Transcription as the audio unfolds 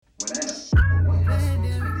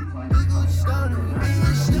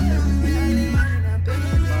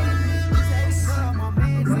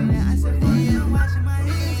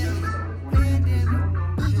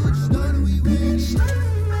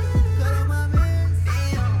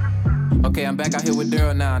Okay, I'm back out here with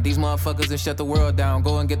Daryl now. These motherfuckers that shut the world down.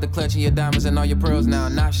 Go and get the clutch of your diamonds and all your pearls now.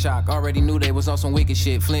 Not shocked, already knew they was on some wicked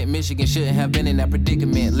shit. Flint, Michigan shouldn't have been in that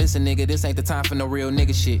predicament. Listen, nigga, this ain't the time for no real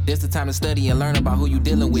nigga shit. This the time to study and learn about who you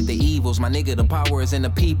dealing with, the evils. My nigga, the power is in the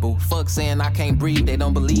people. Fuck saying I can't breathe, they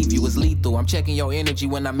don't believe you, it's lethal. I'm checking your energy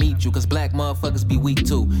when I meet you, cause black motherfuckers be weak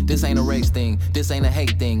too. This ain't a race thing, this ain't a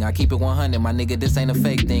hate thing. I keep it 100, my nigga, this ain't a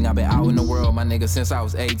fake thing. I've been out in the world, my nigga, since I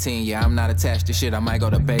was 18. Yeah, I'm not attached to shit, I might go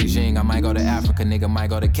to Beijing, I might go to Africa, nigga,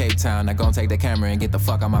 might go to Cape Town. I gon' take the camera and get the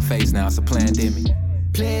fuck out my face now, it's a pandemic.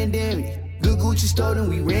 Pandemic, good Gucci stole and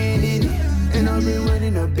we ran in it. And I've been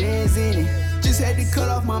running the bands in it. Just had to cut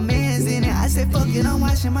off my mans in it. I said fuck it, I'm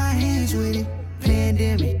washing my hands with it.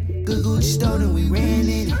 Pandemic, good Gucci stole and we ran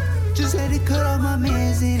in it. Just had to cut off my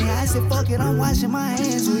mans in it. I said fuck it, I'm washing my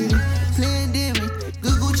hands with it. Pandemic,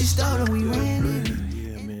 good Gucci stole and we ran in it.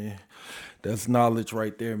 Yeah, man, that's knowledge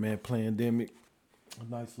right there, man. Pandemic. A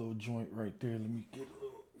nice little joint right there. Let me get a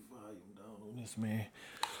little volume down on this, man.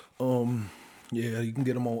 Yeah, you can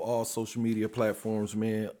get him on all social media platforms,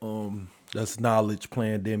 man. That's Knowledge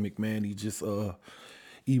Pandemic, man. He just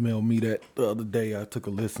emailed me that the other day. I took a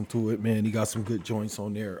listen to it, man. He got some good joints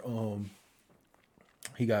on there.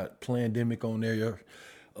 He got Pandemic on there.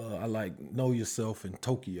 I like Know Yourself and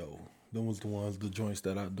Tokyo. Them was the joints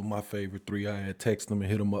that my favorite three. I had texted him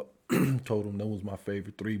and hit him up, told him that was my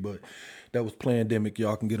favorite three, but that was Pandemic.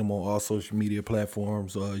 Y'all can get him on all social media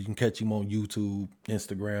platforms. You can catch him on YouTube,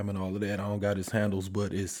 Instagram, and all of that. I don't got his handles,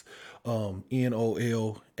 but it's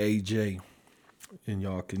NOLAJ, and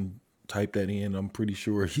y'all can type that in. I'm pretty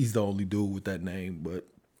sure he's the only dude with that name. But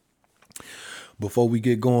before we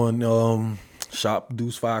get going, shop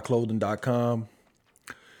deuce5clothing.com.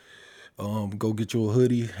 Go get you a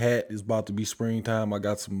hoodie, hat. It's about to be springtime. I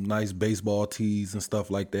got some nice baseball tees and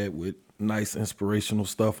stuff like that with nice inspirational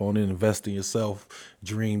stuff on it. Invest in yourself,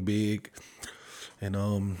 dream big. And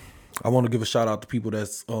I want to give a shout out to people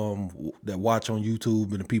that's that watch on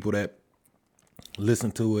YouTube and the people that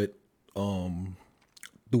listen to it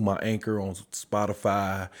through my Anchor on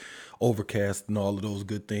Spotify, Overcast, and all of those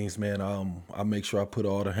good things, man. I make sure I put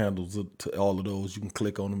all the handles to all of those. You can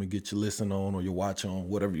click on them and get your listen on or your watch on,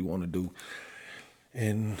 whatever you want to do.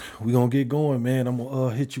 And we're going to get going, man. I'm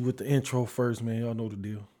going to hit you with the intro first, man. Y'all know the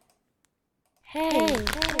deal. Hey,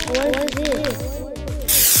 what is this?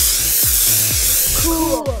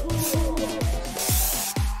 Cool.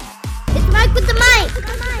 It's Mike with the mic.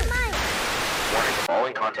 Warning, the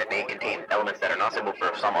following content may contain elements that are not suitable for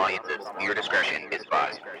some audiences. Your discretion is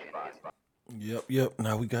advised. Yep.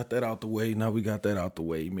 Now we got that out the way. Man.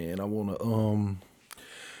 I want to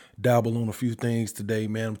dabble on a few things today,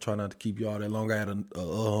 man. I'm trying not to keep y'all that long. I had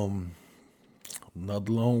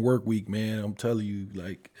another long work week, man. I'm telling you,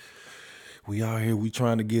 like, we out here, we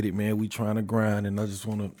trying to get it, man. We trying to grind, and I just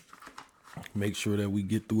want to make sure that we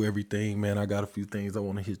get through everything, man. I got a few things I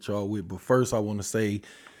want to hit y'all with, but first I want to say,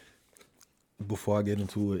 before I get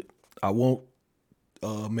into it, I won't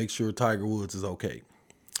make sure Tiger Woods is okay,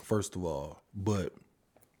 first of all. But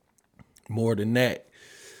more than that,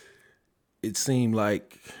 it seemed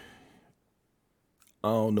like, I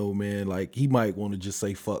don't know, man, like he might want to just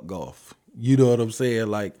say fuck golf. You know what I'm saying?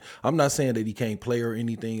 Like, I'm not saying that he can't play or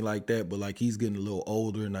anything like that, but like he's getting a little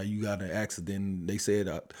older. Now you got an accident. They said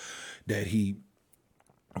that he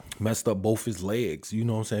messed up both his legs, you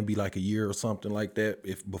know what I'm saying? Be like a year or something like that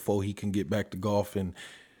before he can get back to golf. And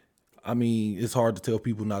I mean, it's hard to tell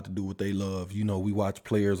people not to do what they love. You know, we watch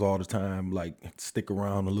players all the time, like stick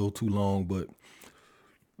around a little too long, but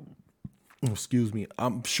excuse me,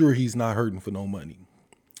 I'm sure he's not hurting for no money.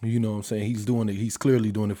 You know what I'm saying? He's doing it. He's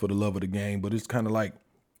clearly doing it for the love of the game, but it's kind of like,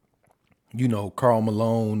 you know, Karl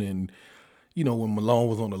Malone and, you know, when Malone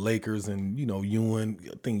was on the Lakers and, you know, Ewing,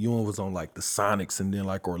 I think Ewing was on like the Sonics and then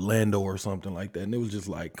like Orlando or something like that. And it was just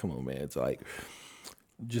like, come on, man. It's like,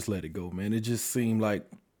 just let it go, man. It just seemed like,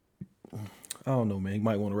 I don't know, man. You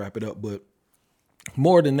might want to wrap it up. But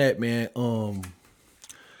more than that, man,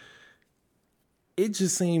 it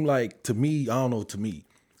just seemed like to me,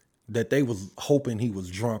 that they was hoping he was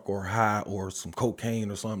drunk or high or some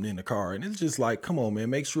cocaine or something in the car. And it's just like, come on, man,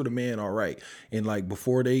 make sure the man all right. And like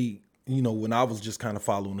before they, you know, when I was just kind of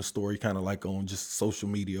following the story, kind of like on just social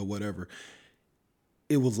media or whatever,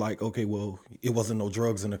 it was like, okay, well, it wasn't no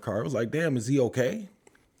drugs in the car. It was like, damn, is he okay?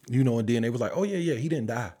 You know, and then they was like, oh, yeah, he didn't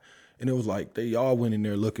die. And it was like, they all went in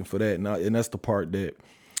there looking for that. And that's the part that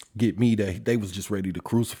get me, that they was just ready to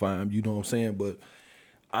crucify him. You know what I'm saying? But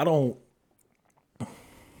I don't,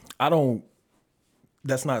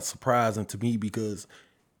 that's not surprising to me because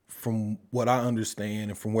from what I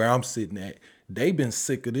understand and from where I'm sitting at, they've been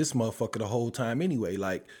sick of this motherfucker the whole time anyway.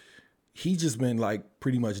 Like, he just been like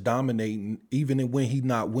pretty much dominating. Even when he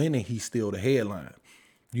not winning, he's still the headline.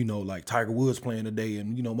 You know, like Tiger Woods playing today,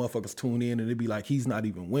 and you know, motherfuckers tune in and it'd be like he's not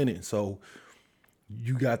even winning. So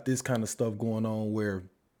you got this kind of stuff going on where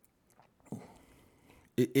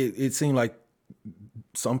it seemed like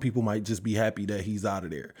some people might just be happy that he's out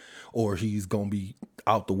of there or he's gonna be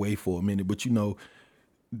out the way for a minute. But you know,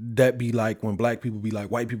 that be like when black people be like,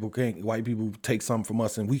 white people take something from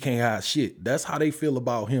us and we can't have shit. That's how they feel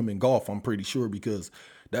about him in golf, I'm pretty sure, because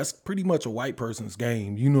that's pretty much a white person's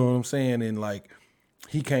game. You know what I'm saying? And like,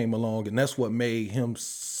 he came along and that's what made him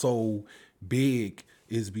so big,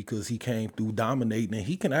 is because he came through dominating and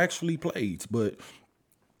he can actually play. But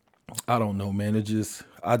I don't know, man.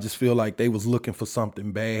 I just feel like they was looking for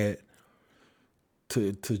something bad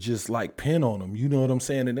to just like pin on him. You know what I'm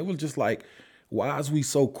saying? And it was just like, why is we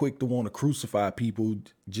so quick to want to crucify people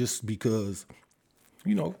just because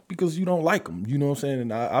you don't like them? You know what I'm saying?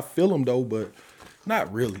 And I feel them though, but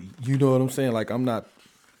not really. You know what I'm saying? Like I'm not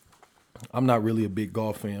really a big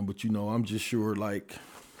golf fan, but you know, I'm just sure like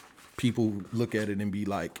people look at it and be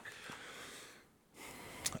like,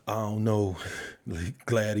 I don't know, like,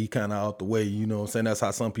 glad he kind of out the way. You know what I'm saying? That's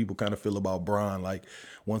how some people kind of feel about Bron. Like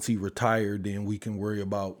once he retired, then we can worry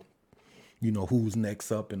about, you know, who's next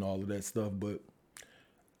up and all of that stuff. But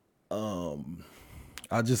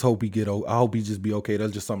I just hope I hope he just be okay.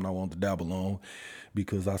 That's just something I want to dabble on,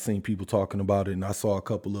 because I seen people talking about it, and I saw a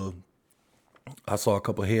couple of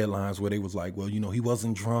headlines where they was like, well, you know, he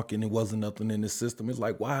wasn't drunk and it wasn't nothing in the system. It's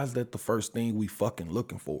like, why is that the first thing we fucking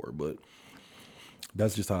looking for? But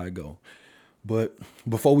that's just how I go. But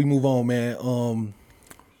before we move on, man,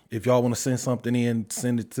 if y'all want to send something in,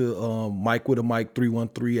 send it to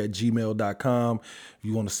MikeWithAMike313@gmail.com. If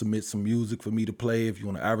you want to submit some music for me to play, if you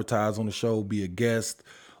want to advertise on the show, be a guest.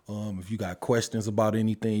 If you got questions about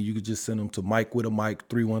anything, you could just send them to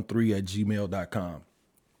MikeWithAMike313@gmail.com.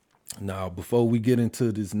 Now, before we get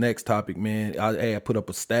into this next topic, man, I put up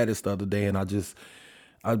a status the other day, and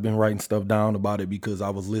I've been writing stuff down about it because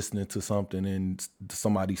I was listening to something and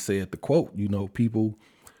somebody said the quote, you know, people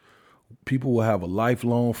will have a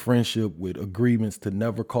lifelong friendship with agreements to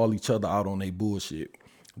never call each other out on their bullshit.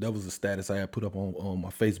 That was a status I had put up on my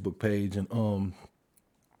Facebook page. And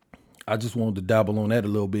I just wanted to dabble on that a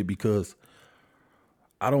little bit because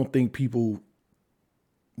I don't think people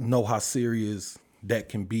know how serious that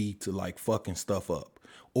can be to like fucking stuff up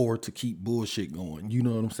or to keep bullshit going. You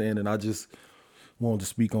know what I'm saying? And I just wanted to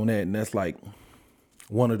speak on that. And that's like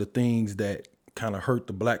one of the things that kind of hurt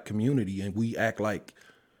the black community, and we act like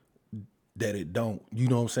that it don't. You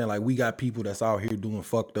know what I'm saying? Like we got people that's out here doing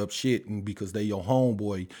fucked up shit, and because they your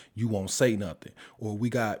homeboy, you won't say nothing. Or we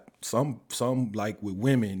got some like with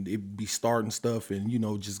women, it be starting stuff and, you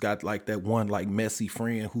know, just got like that one like messy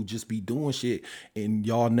friend who just be doing shit and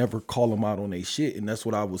y'all never call them out on their shit. And that's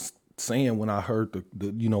what I was saying when I heard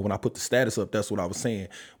the you know, when I put the status up, that's what I was saying.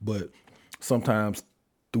 But sometimes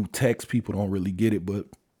through text, people don't really get it. But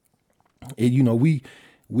you know, we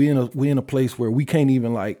in a place where we can't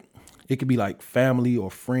even like, it could be like family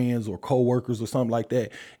or friends or coworkers or something like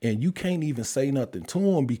that, and you can't even say nothing to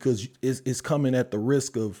them because it's coming at the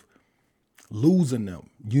risk of losing them.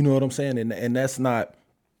 You know what I'm saying? And that's not,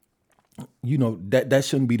 you know, that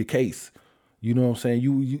shouldn't be the case. You know what I'm saying?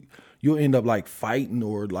 You'll end up like fighting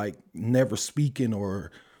or like never speaking,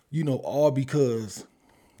 or, you know, all because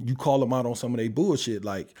you call them out on some of their bullshit.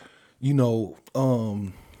 Like, you know,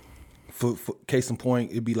 for case in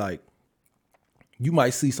point, it'd be like, you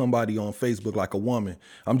might see somebody on Facebook, like a woman.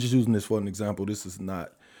 I'm just using this for an example. This is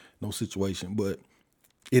not no situation, but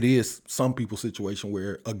it is some people's situation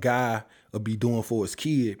where a guy will be doing for his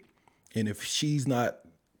kid, and if he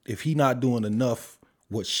not doing enough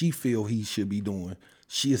what she feel he should be doing,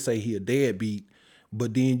 she'll say he a deadbeat.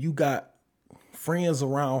 But then you got friends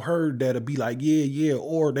around her that'll be like, yeah,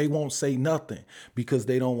 or they won't say nothing because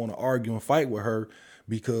they don't want to argue and fight with her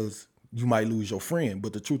because you might lose your friend.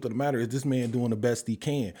 But the truth of the matter is this man doing the best he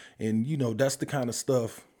can. And, you know, that's the kind of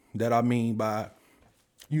stuff that I mean by,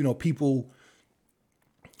 you know, people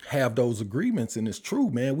have those agreements, and it's true,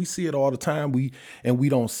 man. We see it all the time. We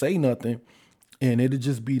don't say nothing, and it'll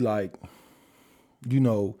just be like, you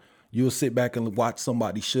know, you'll sit back and watch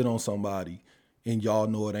somebody shit on somebody and y'all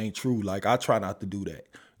know it ain't true. Like, I try not to do that.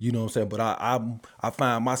 You know what I'm saying? But I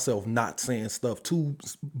find myself not saying stuff too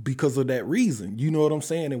because of that reason. You know what I'm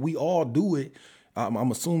saying? And we all do it. I'm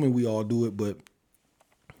assuming we all do it. But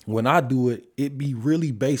when I do it, it be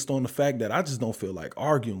really based on the fact that I just don't feel like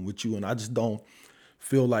arguing with you. And I just don't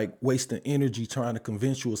feel like wasting energy trying to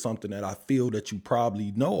convince you of something that I feel that you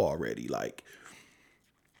probably know already. Like,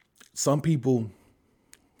 some people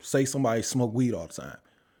say somebody smoke weed all the time.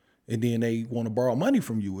 and then they want to borrow money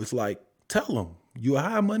from you. It's like, tell them you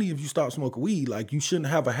hire money if you start smoking weed. Like, you shouldn't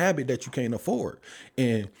have a habit that you can't afford.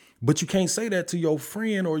 But you can't say that to your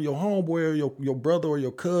friend or your homeboy or your brother or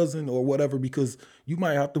your cousin or whatever, because you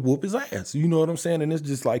might have to whoop his ass. You know what I'm saying? And it's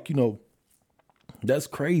just like, that's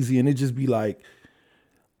crazy. And it just be like,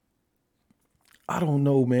 I don't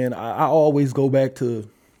know, man. I always go back to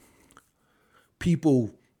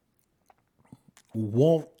people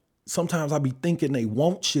sometimes I be thinking they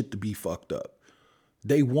want shit to be fucked up.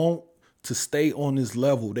 They want to stay on this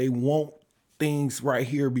level. They want things right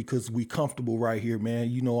here because we comfortable right here,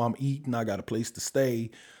 man. I'm eating, I got a place to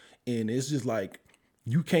stay. And it's just like,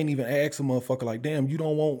 you can't even ask a motherfucker like, damn, you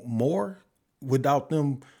don't want more, without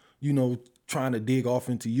them, trying to dig off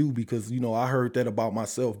into you. Because, I heard that about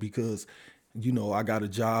myself because, I got a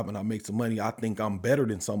job and I make some money. I think I'm better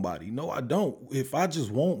than somebody. No, I don't. If I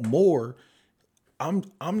just want more, I'm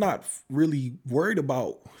not really worried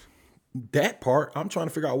about that part. I'm trying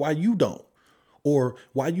to figure out why you don't, or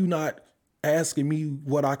why you not asking me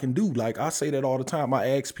what I can do. Like, I say that all the time. I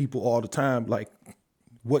ask people all the time, like,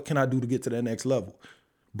 what can I do to get to that next level?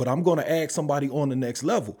 But I'm going to ask somebody on the next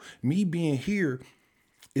level. Me being here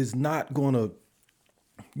is not going to,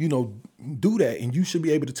 do that. And you should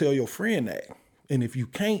be able to tell your friend that. And if you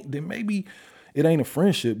can't, then maybe it ain't a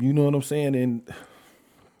friendship. You know what I'm saying? And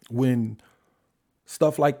when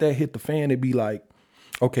stuff like that hit the fan, it'd be like,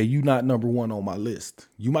 okay, you not number one on my list.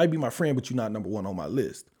 You might be my friend, but you're not number one on my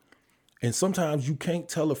list. And sometimes you can't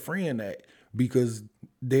tell a friend that, because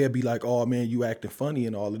they'll be like, oh man, you acting funny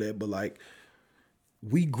and all of that. But like,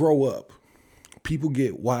 we grow up, people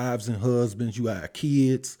get wives and husbands, you have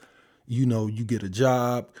kids, you get a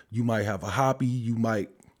job, you might have a hobby, you might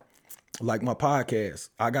like my podcast.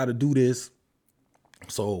 I got to do this.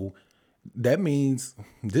 So that means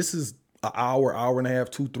this is an hour and a half,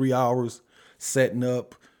 2-3 hours setting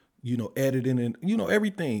up, editing and,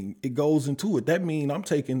 everything. It goes into it. That means I'm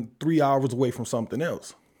taking 3 hours away from something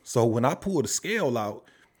else. So when I pull the scale out,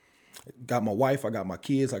 got my wife, I got my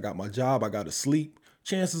kids, I got my job, I got to sleep.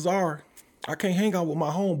 Chances are I can't hang out with my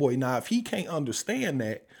homeboy. Now, if he can't understand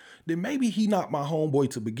that, then maybe he not my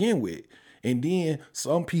homeboy to begin with. And then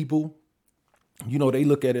some people, they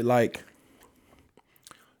look at it like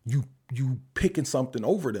you picking something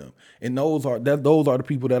over them. And those are the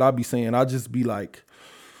people that I be saying, I just be like,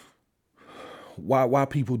 why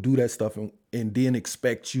people do that stuff and then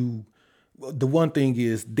expect you. The one thing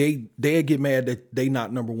is they get mad that they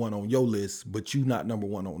not number one on your list, but you not number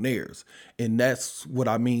one on theirs. And that's what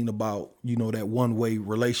I mean about, that one-way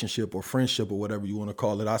relationship or friendship or whatever you want to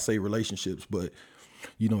call it. I say relationships, but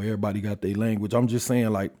everybody got their language. I'm just saying,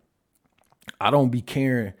 like, I don't be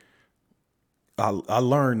caring. I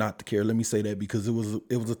learned not to care. Let me say that, because it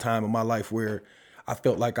was a time in my life where I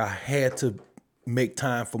felt like I had to make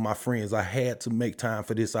time for my friends. I had to make time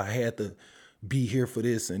for this. I had to be here for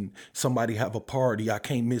this. And somebody have a party, I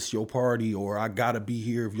can't miss your party, or I gotta be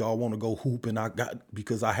here if y'all want to go hoop and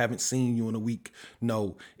because I haven't seen you in a week.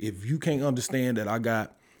 No, if you can't understand that I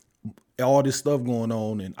got all this stuff going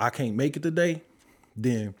on and I can't make it today,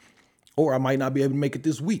 then, or I might not be able to make it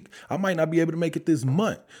this week. I might not be able to make it this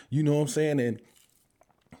month. You know what I'm saying? And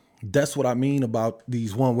that's what I mean about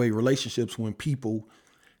these one-way relationships, when people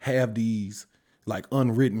have these like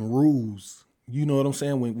unwritten rules. You know what I'm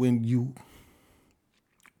saying? When you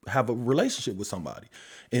have a relationship with somebody,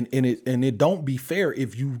 and it don't be fair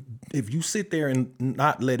if you sit there and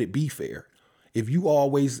not let it be fair. If you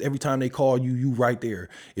always, every time they call you, you right there.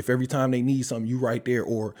 If every time they need something, you right there.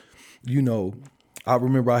 Or, I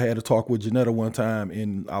remember I had a talk with Janetta one time,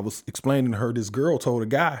 and I was explaining to her, this girl told a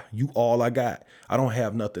guy, you all I got. I don't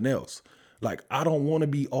have nothing else. Like, I don't want to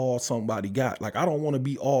be all somebody got. Like, I don't want to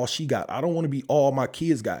be all she got. I don't want to be all my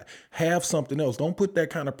kids got. Have something else. Don't put that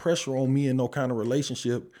kind of pressure on me in no kind of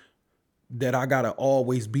relationship that I got to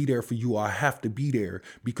always be there for you, or I have to be there.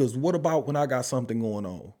 Because what about when I got something going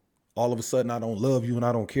on? All of a sudden I don't love you and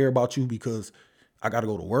I don't care about you because I got to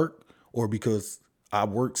go to work, or because I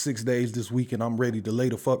worked 6 days this week and I'm ready to lay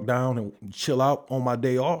the fuck down and chill out on my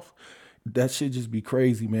day off. That shit just be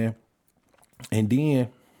crazy, man. And then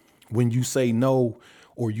when you say no,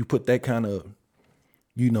 or you put that kind of,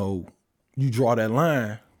 you draw that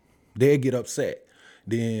line, they'll get upset.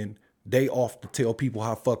 Then they off to tell people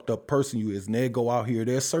how fucked up person you is. And they'll go out here,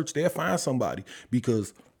 they'll search, they'll find somebody,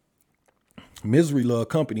 because misery love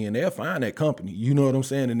company, and they'll find that company. You know what I'm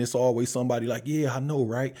saying? And it's always somebody like, yeah, I know,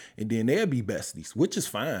 right? And then they'll be besties, which is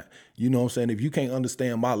fine. You know what I'm saying? If you can't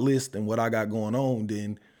understand my list and what I got going on,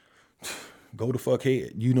 then go the fuck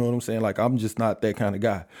ahead. You know what I'm saying? Like, I'm just not that kind of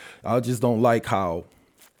guy. I just don't like how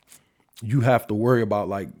you have to worry about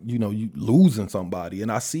like, you know, you losing somebody.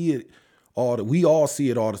 And I see it we all see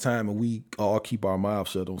it all the time, and we all keep our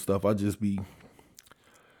mouths shut on stuff. I just be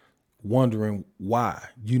wondering why,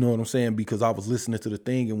 you know what I'm saying? Because I was listening to the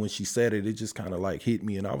thing, and when she said it, it just kind of like hit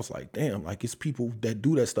me, and I was like, damn, like it's people that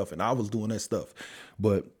do that stuff, and I was doing that stuff.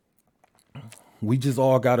 But we just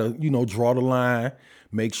all gotta, you know, draw the line,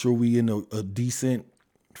 make sure we in a decent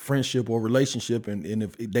friendship or relationship, and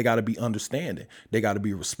if they got to be understanding, they got to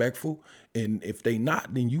be respectful, and if they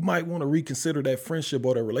not, then you might want to reconsider that friendship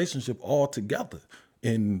or that relationship altogether.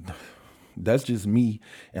 And that's just me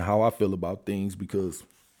and how I feel about things, because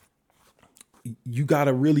you got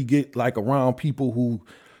to really get like around people who,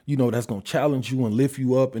 you know, that's going to challenge you and lift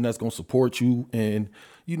you up, and that's going to support you and,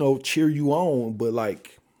 you know, cheer you on. But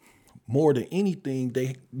like more than anything,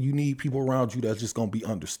 you need people around you that's just going to be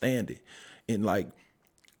understanding. And like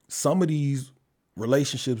some of these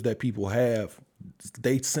relationships that people have,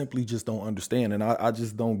 they simply just don't understand. And I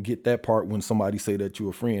just don't get that part when somebody say that you're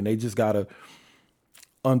a friend. They just got to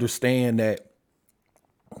understand that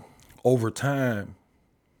over time,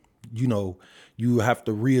 you know, you have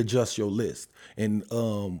to readjust your list. And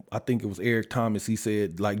I think it was Eric Thomas. He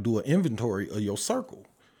said, like, do an inventory of your circle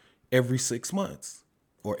every 6 months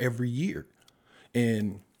or every year.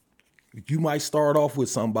 And you might start off with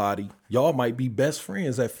somebody, y'all might be best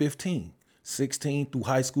friends at 15, 16 through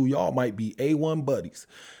high school. Y'all might be A1 buddies.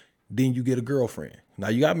 Then you get a girlfriend. Now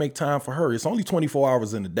you got to make time for her. It's only 24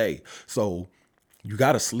 hours in a day. So you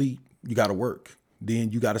got to sleep, you got to work.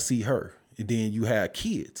 Then you got to see her. And then you have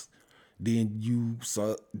kids. Then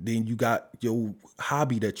you got your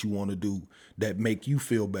hobby that you want to do that make you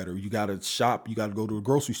feel better. You got to shop. You got to go to the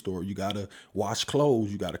grocery store. You got to wash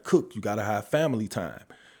clothes. You got to cook. You got to have family time.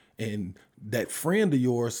 And that friend of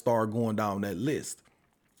yours start going down that list.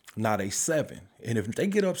 Now they 7. And if they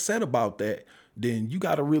get upset about that, then you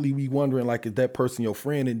got to really be wondering, like, is that person your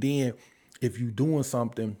friend? And then if you doing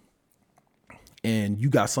something and you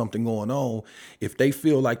got something going on, if they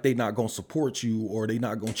feel like they not going to support you or they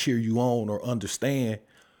not going to cheer you on or understand,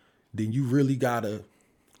 then you really got to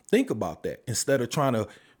think about that instead of trying to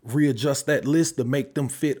readjust that list to make them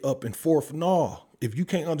fit up in 4th. No, if you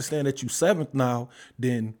can't understand that you 7th now,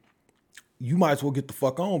 then you might as well get the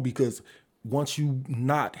fuck on, because once you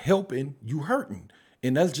not helping, you hurting.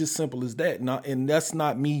 And that's just simple as that. And that's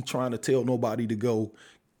not me trying to tell nobody to go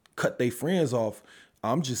cut their friends off.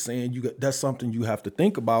 I'm just saying that's something you have to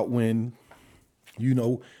think about when, you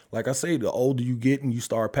know, like I say, the older you get and you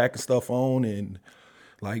start packing stuff on. And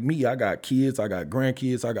like me, I got kids, I got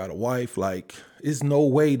grandkids, I got a wife. Like, it's no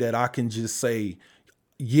way that I can just say,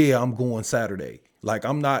 yeah, I'm going Saturday. Like,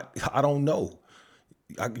 I don't know.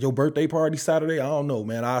 Your birthday party Saturday? I don't know,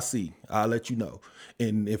 man. I'll let you know.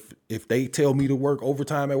 And if they tell me to work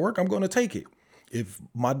overtime at work, I'm going to take it. If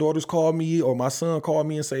my daughters call me or my son call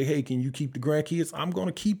me and say, hey, can you keep the grandkids? I'm going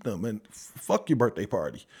to keep them, and fuck your birthday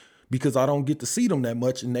party, because I don't get to see them that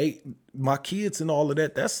much. And my kids and all of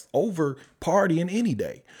that, that's over partying any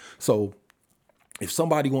day. So if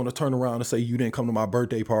somebody want to turn around and say you didn't come to my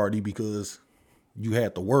birthday party because you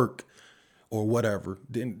had to work or whatever,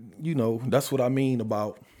 then, you know, that's what I mean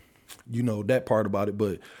about, you know, that part about it.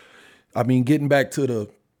 But I mean, getting back to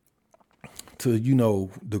you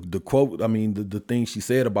know, the quote, I mean, the thing she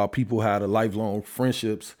said about people had a lifelong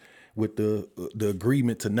friendships with the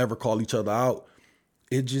agreement to never call each other out.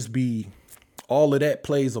 It just be, all of that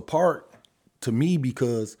plays a part to me,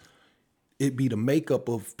 because it be the makeup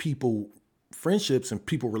of people friendships and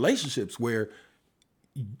people relationships where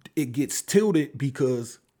it gets tilted,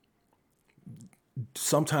 because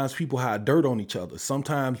sometimes people hide dirt on each other.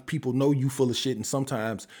 Sometimes people know you full of shit, and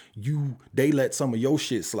sometimes they let some of your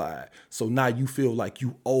shit slide. So now you feel like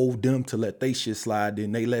you owe them to let they shit slide.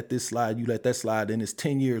 Then they let this slide, you let that slide. Then it's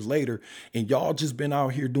 10 years later, and y'all just been out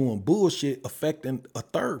here doing bullshit affecting a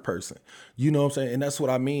third person. You know what I'm saying? And that's what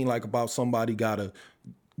I mean, like, about somebody gotta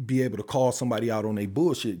be able to call somebody out on their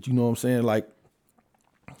bullshit. You know what I'm saying? Like,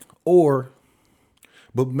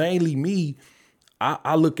 but mainly me,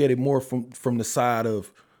 I look at it more from the side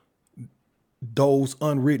of those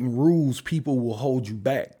unwritten rules. People will hold you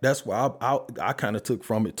back. That's why I kind of took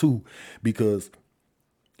from it too, because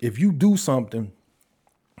if you do something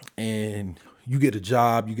and you get a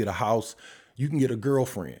job, you get a house, you can get a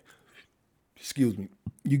girlfriend.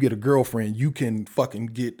 You get a girlfriend, you can fucking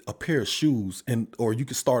get a pair of shoes, or you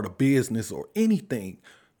can start a business or anything.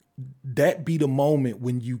 That be the moment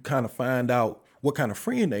when you kind of find out what kind of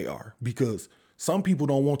friend they are, because some people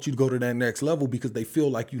don't want you to go to that next level because they feel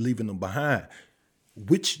like you're leaving them behind,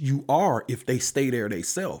 which you are if they stay there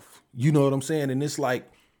themselves. You know what I'm saying? And it's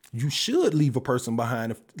like, you should leave a person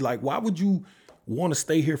behind. Like, why would you want to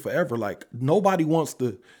stay here forever. Like nobody wants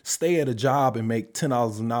to stay at a job and make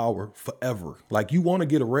 $10 an hour forever. Like you want to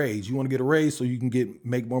get a raise. You want to get a raise so you can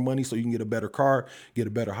make more money, so you can get a better car, get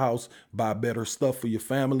a better house, buy better stuff for your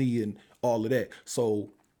family and all of that.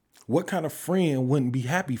 So what kind of friend wouldn't be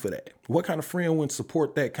happy for that? What kind of friend wouldn't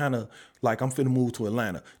support that kind of like, I'm finna move to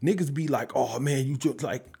Atlanta? Niggas be like, oh man, you just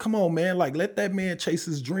like, come on, man. Like let that man chase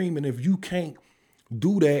his dream. And if you can't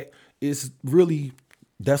do that, it's really,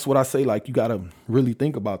 that's what I say. Like you got to really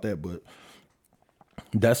think about that. But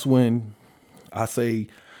that's when I say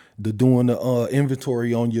doing the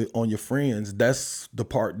inventory on your friends. That's the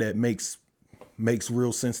part that makes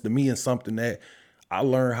real sense to me and something that I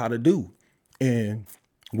learned how to do. And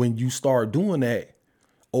when you start doing that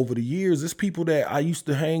over the years, it's people that I used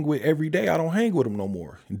to hang with every day. I don't hang with them no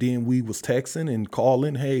more. And then we was texting and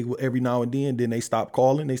calling, hey, every now and then. Then they stopped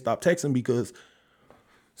calling, they stopped texting, because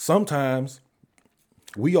sometimes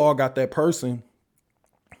we all got that person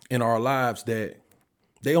in our lives that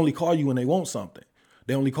they only call you when they want something.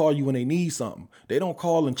 They only call you when they need something. They don't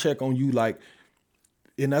call and check on you like,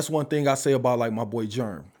 and that's one thing I say about like my boy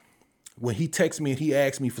Germ. When he texts me and he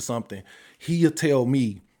asks me for something, he'll tell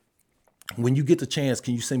me, when you get the chance,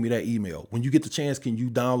 can you send me that email? When you get the chance, can you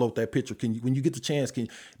download that picture? When you get the chance,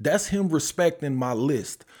 that's him respecting my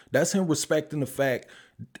list. That's him respecting the fact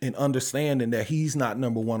and understanding that he's not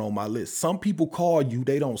number one on my list. Some people call you,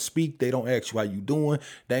 they don't speak, they don't ask you how you doing,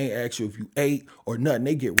 they ain't ask you if you ate or nothing.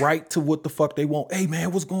 They get right to what the fuck they want. Hey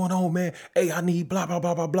man, what's going on, man? Hey, I need blah, blah,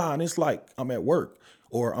 blah, blah, blah. And it's like, I'm at work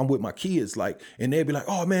or I'm with my kids, like, and they'd be like,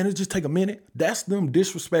 oh man, it just take a minute. That's them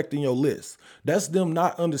disrespecting your list. That's them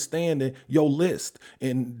not understanding your list.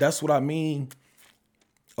 And that's what I mean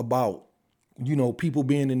about, you know, people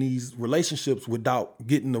being in these relationships without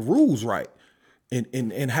getting the rules right.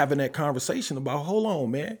 And having that conversation about, hold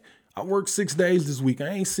on, man, I worked 6 days this week. I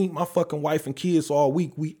ain't seen my fucking wife and kids all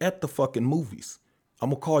week. We at the fucking movies. I'm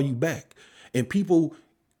gonna call you back. And people,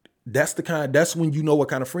 that's when you know what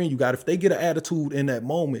kind of friend you got. If they get an attitude in that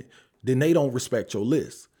moment, then they don't respect your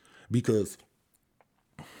list. Because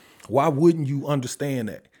why wouldn't you understand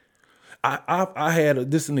that? I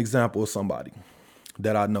had this is an example of somebody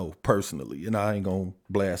that I know personally, and I ain't gonna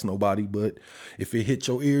blast nobody, but if it hit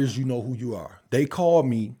your ears, you know who you are. They called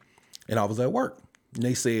me and I was at work and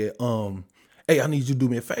they said, hey, I need you to do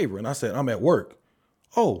me a favor. And I said, I'm at work.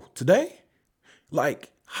 Oh, today?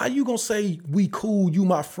 Like, how you gonna say we cool, you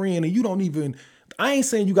my friend, and you don't even, I ain't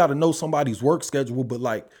saying you gotta know somebody's work schedule, but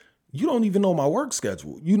like, you don't even know my work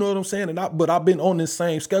schedule. You know what I'm saying? But I've been on this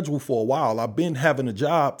same schedule for a while. I've been having a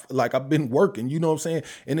job, like I've been working, you know what I'm saying?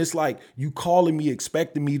 And it's like you calling me,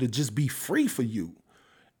 expecting me to just be free for you.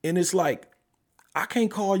 And it's like, I can't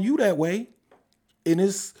call you that way. And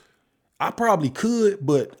I probably could,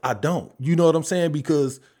 but I don't. You know what I'm saying?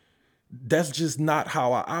 Because that's just not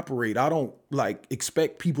how I operate. I don't like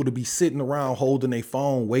expect people to be sitting around holding their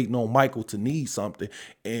phone, waiting on Michael to need something.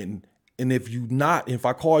 And if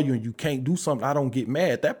I call you and you can't do something, I don't get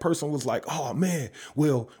mad. That person was like, oh man,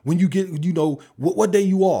 well, when you get, you know, what day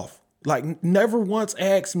you off? Like never once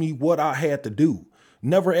asked me what I had to do.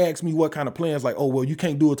 Never asked me what kind of plans, like, oh, well, you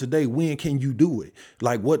can't do it today. When can you do it?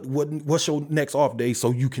 Like what's your next off day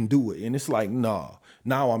so you can do it? And it's like, nah,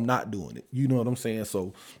 now I'm not doing it. You know what I'm saying?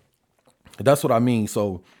 So that's what I mean.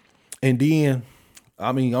 So, and then,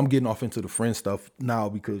 I mean, I'm getting off into the friend stuff now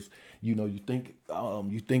because, you know, you're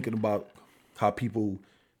thinking about how people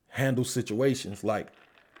handle situations. Like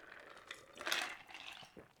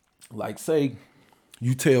say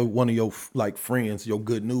you tell one of your like friends your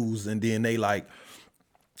good news, and then they like,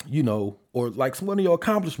 you know, or like one of your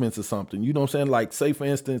accomplishments or something, you know what I'm saying? Like say for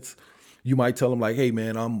instance, you might tell them like, hey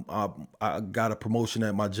man, I got a promotion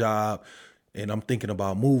at my job and I'm thinking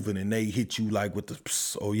about moving, and they hit you like with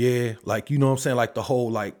the, oh yeah, like, you know what I'm saying? Like the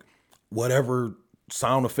whole, like whatever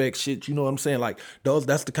sound effect shit, you know what I'm saying? Like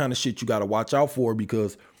that's the kind of shit you got to watch out for,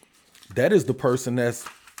 because that is the person that's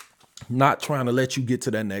not trying to let you get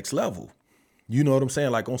to that next level. You know what I'm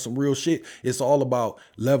saying? Like on some real shit, it's all about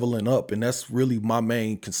leveling up. And that's really my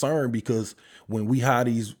main concern, because when we have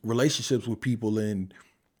these relationships with people and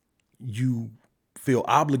you feel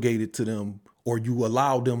obligated to them, or you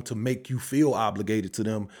allow them to make you feel obligated to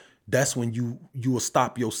them, that's when you will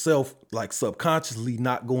stop yourself, like subconsciously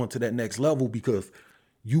not going to that next level, because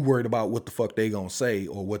you worried about what the fuck they gonna say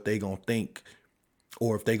or what they gonna think,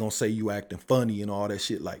 or if they gonna say you acting funny and all that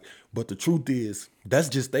shit. Like, but the truth is that's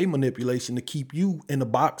just their manipulation to keep you in the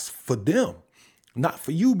box for them, not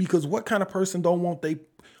for you. Because what kind of person don't want their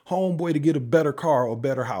homeboy to get a better car or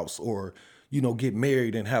better house, or, you know, get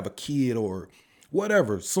married and have a kid, or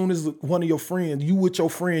whatever. Soon as one of your friends, you with your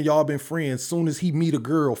friend, y'all been friends. Soon as he meet a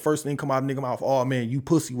girl, first thing come out of nigga mouth, oh man, you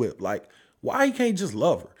pussy whip. Like, why he can't just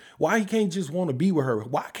love her? Why he can't just want to be with her?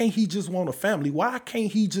 Why can't he just want a family? Why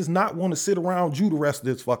can't he just not want to sit around you the rest of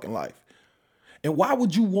his fucking life? And why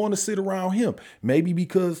would you want to sit around him? Maybe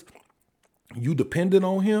because you dependent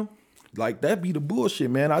on him? Like, that be the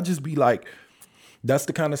bullshit, man. I just be like, that's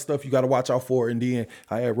the kind of stuff you got to watch out for. And then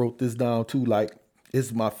I had wrote this down too. Like,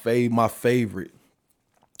 it's my favorite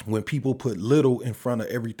when people put little in front of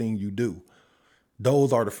everything you do.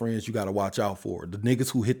 Those are the friends you got to watch out for. The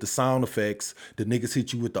niggas who hit the sound effects, the niggas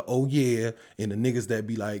hit you with the oh yeah, and the niggas that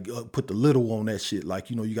be like, put the little on that shit.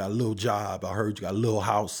 Like, you know, you got a little job. I heard you got a little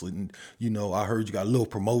house, and, you know, I heard you got a little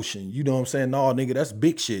promotion. You know what I'm saying? No, nigga, that's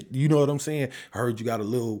big shit. You know what I'm saying? I heard you got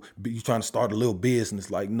you trying to start a little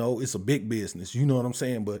business. Like, no, it's a big business. You know what I'm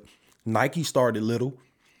saying? But Nike started little.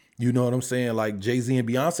 You know what I'm saying? Like, Jay-Z and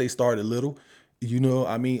Beyonce started little. You know,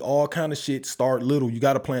 I mean, all kind of shit start little. You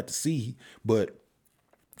got to plant the seed. But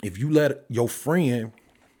if you let your friend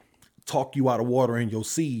talk you out of watering your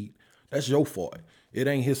seed, that's your fault. It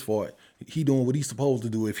ain't his fault. He doing what he's supposed to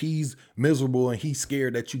do. If he's miserable and he's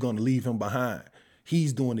scared that you're going to leave him behind,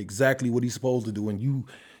 he's doing exactly what he's supposed to do. And you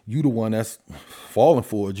the one that's falling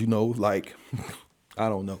for it, you know, like, I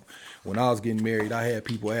don't know. When I was getting married, I had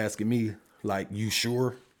people asking me, like, you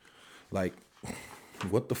sure? Like,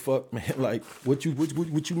 what the fuck, man? Like, what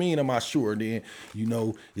you mean, am I sure? Then, you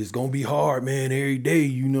know, it's gonna be hard, man, every day,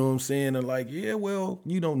 you know what I'm saying? And like, yeah, well,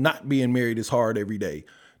 you know, not being married is hard every day.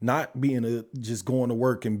 Not being just going to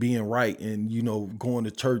work and being right and, you know, going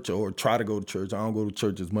to church or try to go to church. I don't go to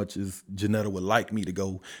church as much as Janetta would like me to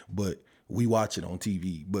go, but we watch it on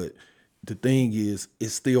TV. But the thing is,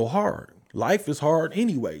 it's still hard. Life is hard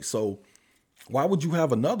anyway. So why would you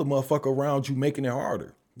have another motherfucker around you making it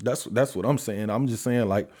harder? That's what I'm saying. I'm just saying,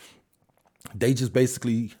 like, they just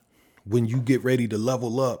basically, when you get ready to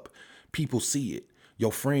level up, people see it.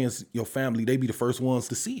 Your friends, your family, they be the first ones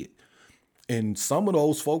to see it. And some of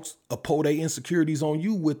those folks pour their insecurities on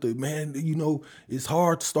you with the, man, you know, it's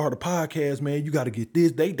hard to start a podcast, man. You got to get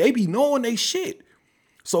this. They be knowing they shit.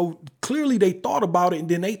 So clearly they thought about it, and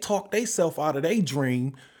then they talk themselves out of their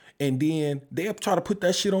dream. And then they'll try to put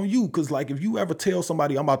that shit on you. Cause like, if you ever tell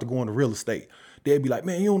somebody I'm about to go into real estate, they'd be like,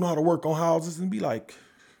 man, you don't know how to work on houses. And be like,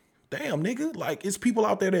 damn, nigga, like, it's people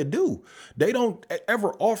out there that do. They don't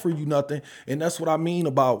ever offer you nothing. And that's what I mean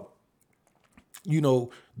about, you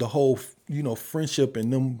know, the whole, you know, friendship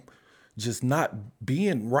and them just not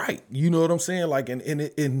being right. You know what I'm saying? Like,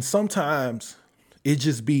 and sometimes it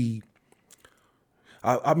just be,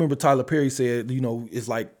 I remember Tyler Perry said, you know, it's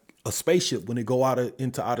like a spaceship when it go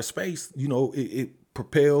into outer space, you know, it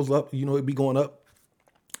propels up, you know, it be going up,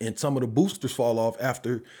 and some of the boosters fall off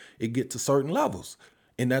after it get to certain levels.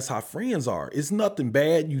 And that's how friends are. It's nothing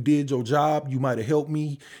bad. You did your job. You might have helped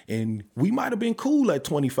me, and we might have been cool at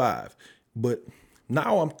 25, but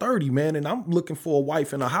now I'm 30, man, and I'm looking for a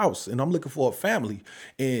wife and a house, and I'm looking for a family.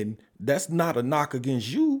 And that's not a knock against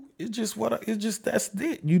you. It's just that's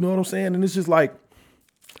it. You know what I'm saying? And it's just like,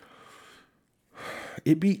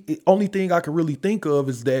 only thing I can really think of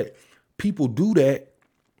is that people do that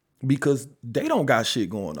because they don't got shit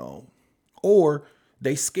going on, or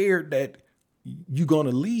they scared that you're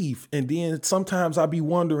gonna leave. And then sometimes I be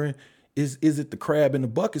wondering, is it the crab in the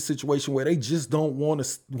bucket situation where they just don't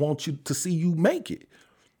want you to see you make it?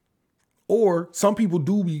 Or some people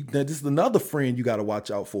do that. This is another friend you got to watch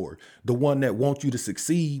out for, the one that wants you to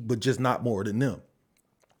succeed, but just not more than them.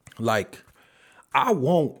 Like, I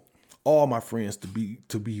want all my friends to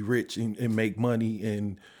be rich and make money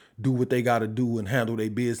and do what they got to do and handle their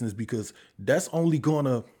business, because that's only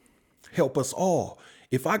gonna help us all.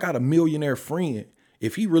 If I got a millionaire friend,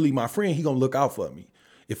 if he really my friend, he gonna look out for me.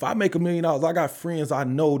 If I make $1 million, I got friends I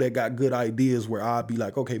know that got good ideas where I'd be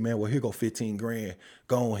like, okay, man, well, here go 15 grand.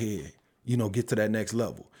 Go ahead, you know, get to that next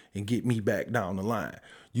level and get me back down the line.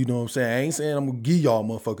 You know what I'm saying? I ain't saying I'm gonna give y'all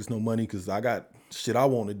motherfuckers no money, because I got shit I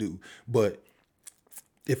want to do. But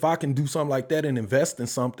if I can do something like that and invest in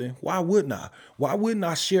something, why wouldn't I? Why wouldn't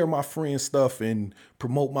I share my friend's stuff and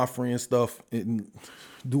promote my friend's stuff and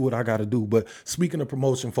do what I got to do? But speaking of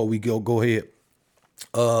promotion, before we go ahead.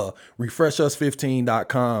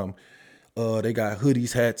 Refreshus15.com. They got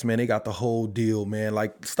hoodies, hats, man. They got the whole deal, man.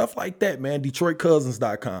 Like stuff like that, man.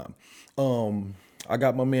 DetroitCousins.com. I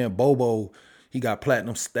got my man Bobo. He got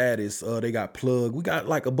platinum status. They got Plug. We got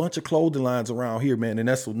like a bunch of clothing lines around here, man. And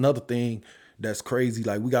that's another thing that's crazy.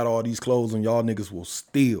 Like, we got all these clothes, and y'all niggas will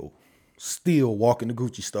still walk in the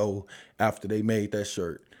Gucci store after they made that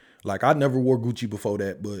shirt. Like, I never wore Gucci before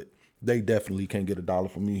that, but they definitely can't get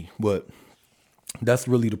 $1 from me. But that's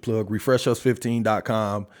really the plug.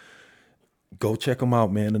 Refreshus15.com. Go check them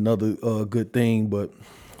out, man. Another good thing. But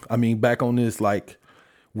I mean, back on this, like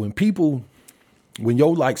when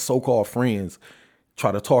your like so-called friends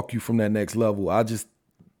try to talk you from that next level, I just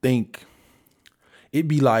think it'd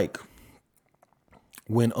be like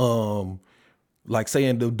when like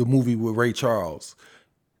saying the movie with Ray Charles,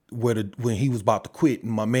 when he was about to quit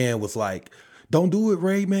and my man was like, "Don't do it,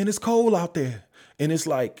 Ray, man, it's cold out there." And it's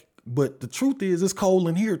like, but the truth is it's cold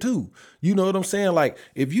in here too. You know what I'm saying? Like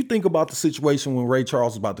if you think about the situation when Ray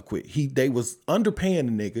Charles was about to quit, they was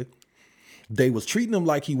underpaying the nigga. They was treating him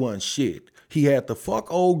like he wasn't shit. He had the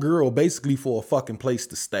fuck old girl basically for a fucking place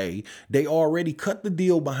to stay. They already cut the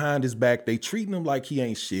deal behind his back. They treating him like he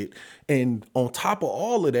ain't shit. And on top of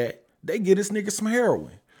all of that, they get this nigga some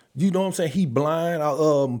heroin. You know what I'm saying? He blind.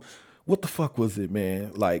 What the fuck was it,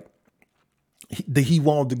 man? Like he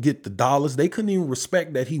wanted to get the dollars. They couldn't even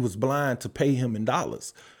respect that he was blind to pay him in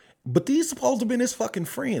dollars. But these supposed to have been his fucking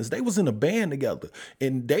friends. They was in a band together.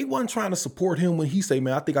 And they wasn't trying to support him when he say,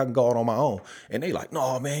 "Man, I think I can go out on my own." And they like,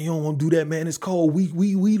 "No, man, you don't want to do that, man. It's cold. We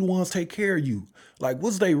the ones take care of you." Like,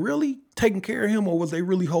 was they really taking care of him or was they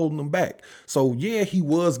really holding him back? So yeah, he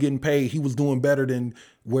was getting paid. He was doing better than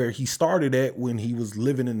where he started at when he was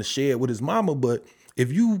living in the shed with his mama. But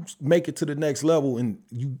if you make it to the next level and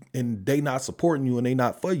they not supporting you and they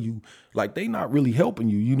not for you, like they not really helping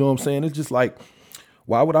you. You know what I'm saying? It's just like,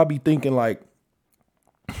 why would I be thinking like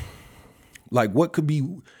what could be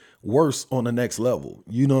worse on the next level?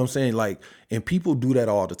 You know what I'm saying? Like, and people do that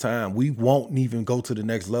all the time. We won't even go to the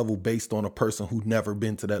next level based on a person who never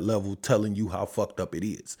been to that level telling you how fucked up it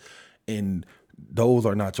is. And those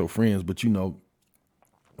are not your friends, but you know,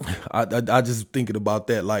 I just thinking about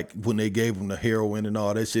that, like when they gave him the heroin and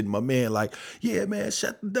all that shit. My man, like, "Yeah, man,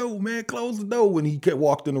 shut the door, man, close the door." When he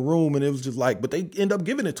walked in the room, and it was just like, but they end up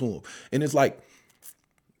giving it to him, and it's like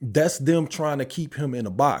that's them trying to keep him in a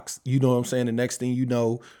box. You know what I'm saying? The next thing you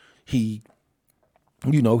know, he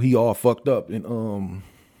all fucked up. And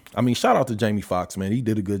I mean, shout out to Jamie Foxx, man. He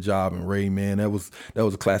did a good job in Ray, man. That was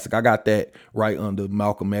a classic. I got that right under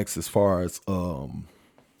Malcolm X as far as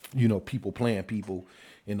people playing people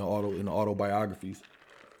in the autobiographies.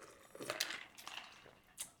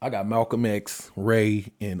 I got Malcolm X,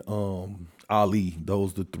 Ray, and Ali.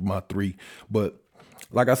 Those are my three. But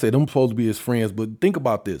like I said, them supposed to be his friends. But think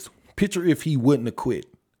about this. Picture if he wouldn't have quit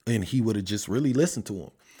and he would have just really listened to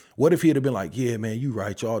him. What if he'd have been like, "Yeah, man, you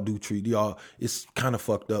right. Y'all do treat y'all. It's kind of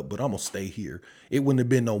fucked up, but I'm going to stay here." It wouldn't have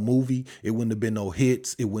been no movie. It wouldn't have been no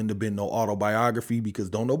hits. It wouldn't have been no autobiography, because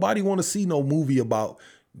don't nobody want to see no movie about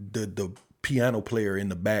the piano player in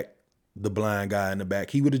the back, the blind guy in the back.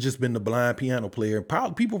 He would have just been the blind piano player.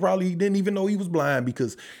 People probably didn't even know he was blind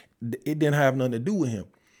because it didn't have nothing to do with him.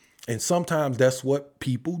 And sometimes that's what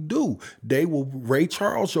people do. They will Ray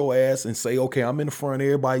Charles your ass and say, "Okay, I'm in the front,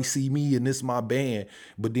 everybody see me and this is my band."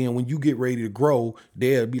 But then when you get ready to grow,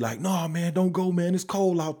 they'll be like, "No, man, don't go, man. It's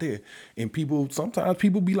cold out there." And sometimes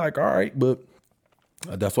people be like, "All right," but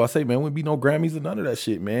that's why I say, man, wouldn't be no Grammys or none of that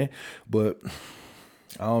shit, man. But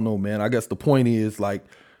I don't know, man. I guess the point is, like,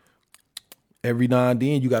 every now and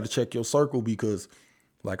then you got to check your circle, because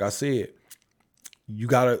like I said, you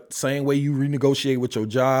got to, same way you renegotiate with your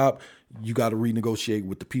job, you got to renegotiate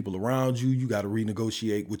with the people around you. You got to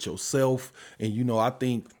renegotiate with yourself. And, I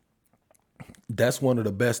think that's one of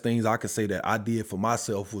the best things I could say that I did for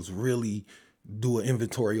myself was really do an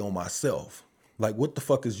inventory on myself. Like, what the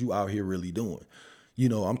fuck is you out here really doing?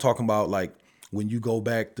 I'm talking about like when you go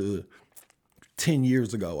back to 10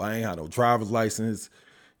 years ago, I ain't had no driver's license,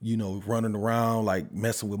 running around like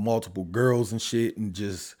messing with multiple girls and shit and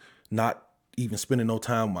just not even spending no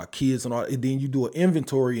time with my kids and all. And then you do an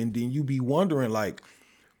inventory and then you be wondering, like,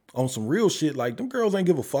 on some real shit, like, them girls ain't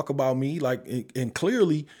give a fuck about me. Like, and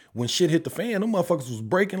clearly when shit hit the fan, them motherfuckers was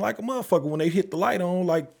breaking like a motherfucker. When they hit the light on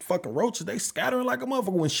like fucking roaches, they scattering like a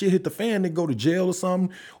motherfucker. When shit hit the fan, they go to jail or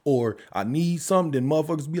something, or I need something, then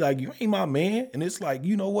motherfuckers be like, "You ain't my man." And it's like,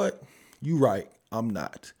 you know what? You right, I'm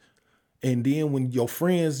not. And then when your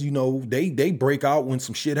friends, they break out when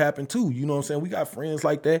some shit happen too. You know what I'm saying? We got friends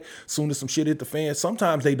like that. Soon as some shit hit the fan,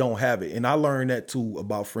 sometimes they don't have it. And I learned that too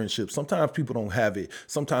about friendships. Sometimes people don't have it.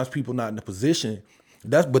 Sometimes people not in a position.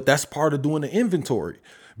 But that's part of doing the inventory.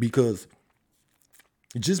 Because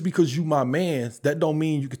just because you my man, that don't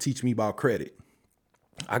mean you can teach me about credit.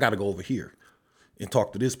 I got to go over here and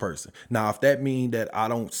talk to this person. Now, if that mean that I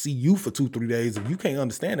don't see you for 2-3 days, if you can't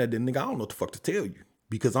understand that, then nigga, I don't know what the fuck to tell you.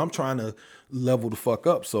 Because I'm trying to level the fuck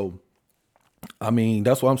up. So, I mean,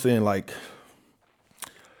 that's what I'm saying. Like,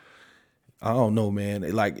 I don't know, man.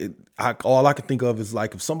 All I can think of is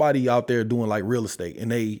like if somebody out there doing like real estate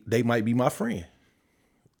and they might be my friend.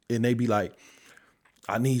 and they be like,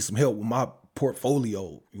 I need some help with my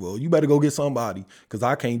portfolio. Well, you better go get somebody because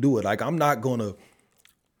I can't do it. Like, I'm not gonna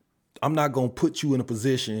put you in a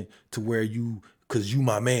position to where cause you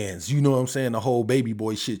my mans, you know what I'm saying? The whole baby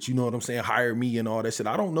boy shit, you know what I'm saying? Hire me and all that shit.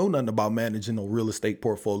 I don't know nothing about managing a real estate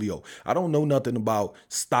portfolio. I don't know nothing about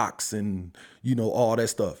stocks and, you know, all that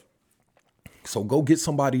stuff. So go get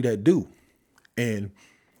somebody that do. And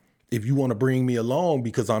if you want to bring me along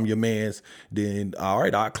because I'm your mans, then all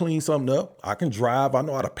right, I'll clean something up. I can drive. I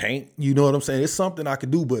know how to paint. You know what I'm saying? It's something I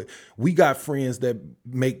can do, but we got friends that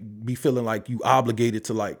make me feeling like you obligated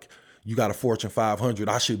to, like, you got a Fortune 500.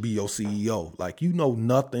 I should be your CEO. Like, you know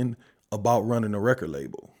nothing about running a record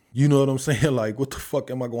label. You know what I'm saying? Like, what the fuck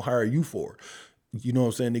am I going to hire you for? You know what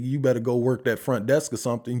I'm saying? Nigga, you better go work that front desk or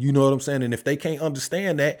something. You know what I'm saying? And if they can't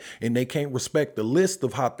understand that and they can't respect the list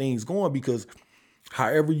of how things going, because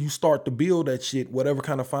however you start to build that shit, whatever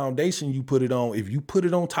kind of foundation you put it on, if you put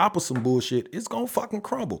it on top of some bullshit, it's going to fucking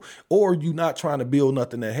crumble. Or you not trying to build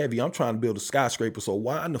nothing that heavy. I'm trying to build a skyscraper. So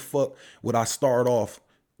why in the fuck would I start off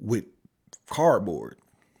with cardboard?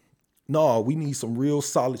 No, we need some real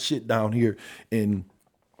solid shit down here. And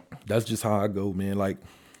that's just how I go, man. Like,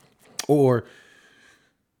 or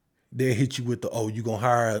they hit you with the, oh, you gonna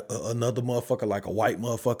hire another motherfucker, like a white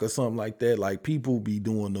motherfucker or something like that. Like, people be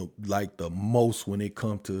doing the most when it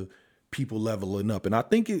comes to people leveling up. And I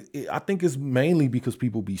think it's mainly because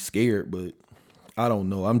people be scared, but I don't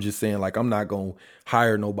know. I'm just saying, like, I'm not gonna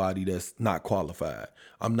hire nobody that's not qualified.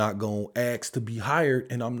 I'm not gonna ask to be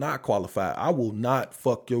hired and I'm not qualified. I will not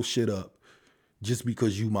fuck your shit up just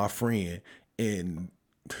because you my friend and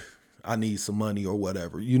I need some money or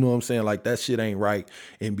whatever. You know what I'm saying? Like, that shit ain't right.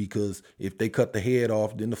 And because if they cut the head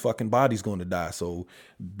off, then the fucking body's going to die. So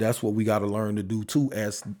that's what we got to learn to do too,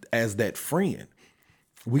 as that friend.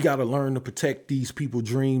 We got to learn to protect these people's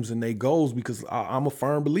dreams and their goals, because I'm a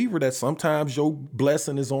firm believer that sometimes your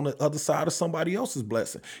blessing is on the other side of somebody else's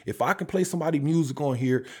blessing. If I can play somebody music on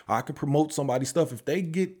here, I can promote somebody's stuff. If they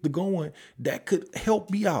get the going, that could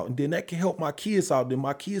help me out. And then that can help my kids out. Then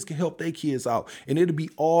my kids can help their kids out. And it'll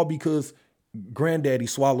be all because granddaddy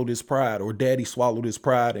swallowed his pride, or daddy swallowed his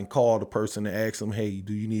pride and called a person and asked them, hey,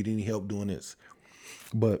 do you need any help doing this?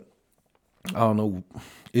 But I don't know.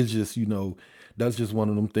 It's just, you know, that's just one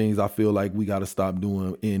of them things I feel like we got to stop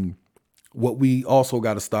doing. And what we also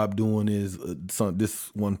got to stop doing is this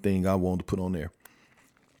one thing I wanted to put on there.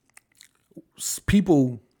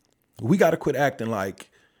 People, we got to quit acting like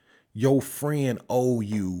your friend owe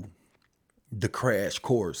you the crash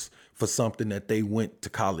course for something that they went to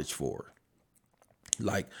college for.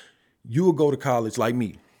 Like, you'll go to college like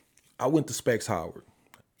me. I went to Specs Howard.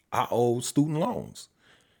 I owe student loans.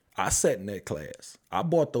 I sat in that class. I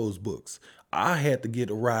bought those books. I had to get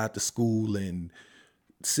a ride to school and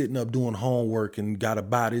sitting up doing homework and got to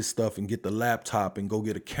buy this stuff and get the laptop and go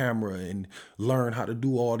get a camera and learn how to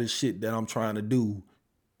do all this shit that I'm trying to do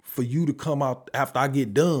for you to come out after I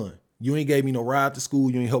get done. You ain't gave me no ride to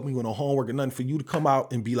school. You ain't helped me with no homework or nothing, for you to come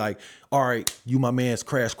out and be like, all right, you my man's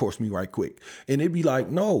crash course me right quick. And it'd be like,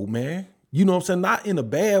 no, man. You know what I'm saying? Not in a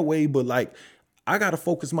bad way, but like, I got to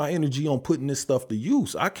focus my energy on putting this stuff to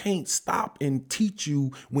use. I can't stop and teach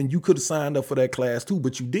you when you could have signed up for that class too,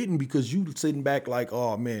 but you didn't, because you sitting back like,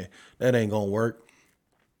 oh man, that ain't going to work.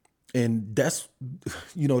 And that's,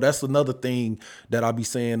 you know, that's another thing that I be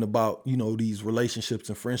saying about, you know, these relationships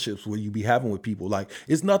and friendships where you be having with people. Like,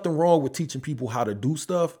 it's nothing wrong with teaching people how to do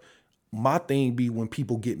stuff. My thing be when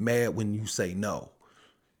people get mad when you say no.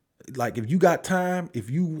 Like, if you got time,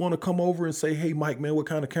 if you want to come over and say, hey, Mike, man, what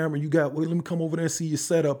kind of camera you got? Well, let me come over there and see your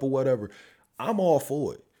setup or whatever. I'm all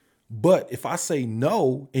for it. But if I say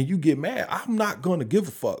no and you get mad, I'm not going to give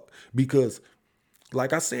a fuck, because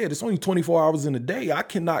like I said, it's only 24 hours in a day. I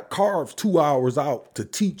cannot carve 2 hours out to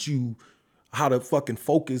teach you how to fucking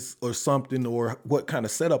focus or something, or what kind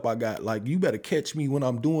of setup I got. Like, you better catch me when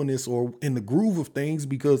I'm doing this or in the groove of things,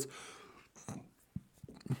 because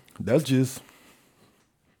that's just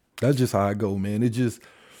how I go, man. It just,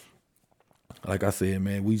 like I said,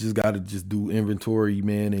 man, we just got to just do inventory,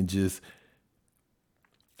 man, and just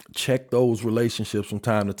check those relationships from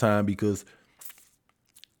time to time, because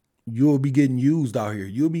you'll be getting used out here.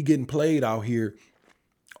 You'll be getting played out here,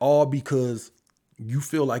 all because you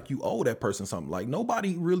feel like you owe that person something. Like,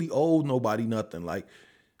 nobody really owed nobody nothing. Like,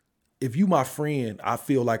 if you my friend, I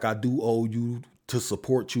feel like I do owe you to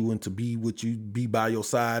support you and to be with you, be by your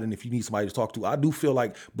side. And if you need somebody to talk to, I do feel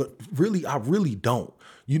like, but really, I really don't.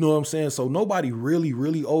 You know what I'm saying? So nobody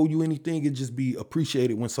really owe you anything. It just be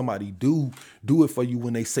appreciated when somebody do it for you,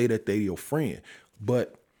 when they say that they your friend.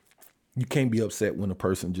 But you can't be upset when a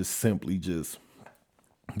person just simply just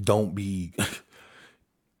don't be,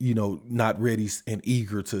 not ready and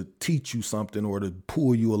eager to teach you something or to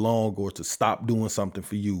pull you along or to stop doing something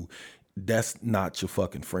for you, that's not your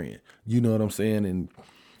fucking friend. You know what I'm saying? And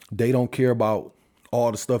they don't care about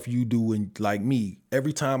all the stuff you do. And like me,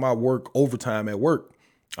 every time I work overtime at work,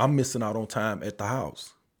 I'm missing out on time at the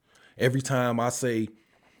house. Every time I say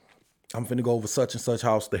I'm finna go over such and such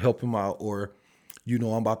house to help him out, or, I'm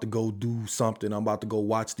about to go do something, I'm about to go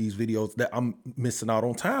watch these videos, that I'm missing out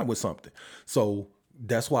on time with something. So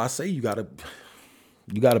that's why I say you gotta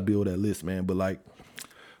build that list, man. But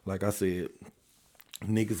like I said,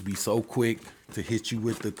 niggas be so quick to hit you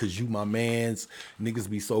with the, cause you my mans. Niggas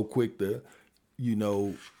be so quick to,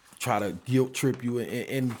 try to guilt trip you.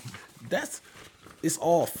 And it's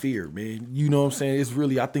all fear, man. You know what I'm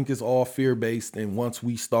saying? I think it's all fear based. And once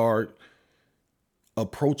we start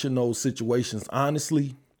approaching those situations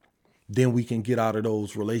honestly, then we can get out of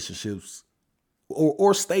those relationships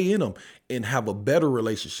or stay in them and have a better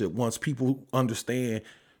relationship once people understand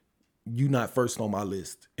you not first on my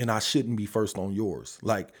list and I shouldn't be first on yours.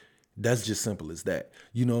 Like, that's just simple as that.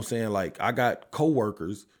 You know what I'm saying? Like, I got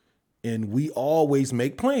coworkers and we always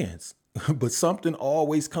make plans, but something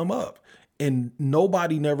always come up and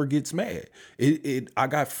nobody never gets mad. I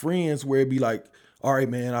got friends where it'd be like, all right,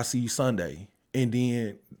 man, I see you Sunday. And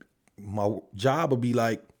then my job would be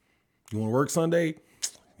like, you want to work Sunday?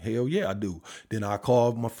 Hell yeah, I do. Then I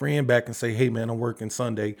call my friend back and say, hey man, I'm working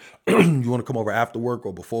Sunday. You want to come over after work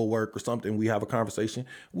or before work or something? We have a conversation.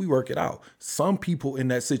 We work it out. Some people in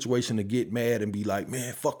that situation to get mad and be like,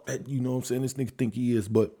 man, fuck that. You know what I'm saying? This nigga think he is.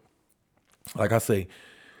 But like I say,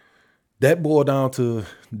 that boil down to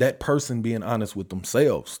that person being honest with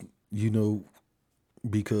themselves,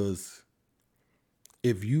 because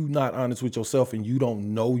if you not honest with yourself and you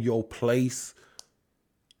don't know your place,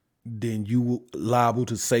 then you liable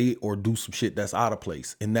to say or do some shit that's out of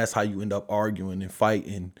place. And that's how you end up arguing and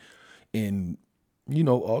fighting and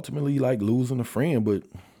ultimately like losing a friend. But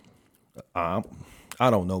I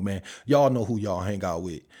don't know, man. Y'all know who y'all hang out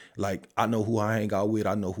with. Like, I know who I hang out with.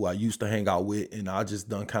 I know who I used to hang out with. And I just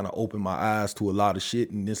done kind of opened my eyes to a lot of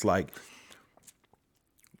shit. And it's like,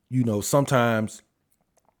 sometimes,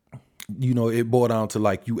 it boils down to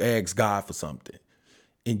like you ask God for something.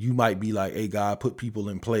 And you might be like, hey, God, put people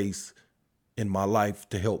in place in my life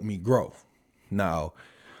to help me grow. Now,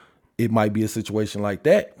 it might be a situation like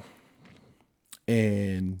that.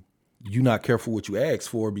 And you're not careful what you ask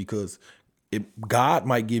for because God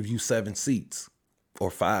might give you 7 seats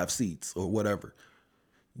or 5 seats or whatever.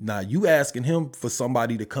 Now, you asking him for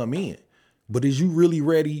somebody to come in. But is you really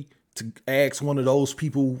ready to ask one of those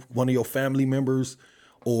people, one of your family members,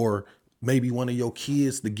 or maybe one of your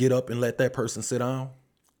kids to get up and let that person sit down?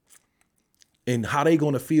 And how they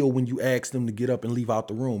going to feel when you ask them to get up and leave out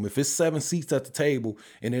the room? If it's 7 seats at the table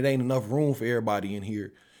and it ain't enough room for everybody in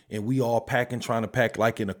here and we all trying to pack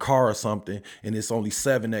like in a car or something and it's only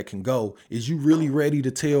 7 that can go, is you really ready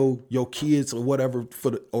to tell your kids or whatever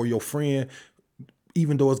or your friend,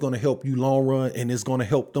 even though it's going to help you long run and it's going to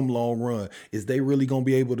help them long run, is they really going to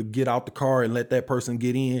be able to get out the car and let that person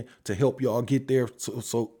get in to help y'all get there?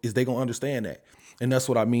 So is they going to understand that? And that's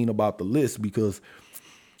what I mean about the list, because,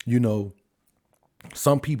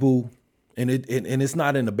 some people, and it's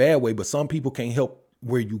not in a bad way, but some people can't help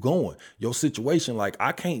where you going. Your situation, like,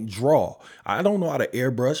 I can't draw. I don't know how to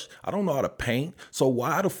airbrush. I don't know how to paint. So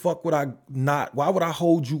why the fuck would why would I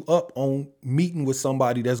hold you up on meeting with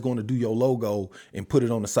somebody that's going to do your logo and put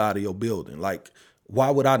it on the side of your building? Like,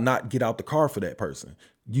 why would I not get out the car for that person?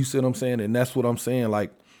 You see what I'm saying? And that's what I'm saying.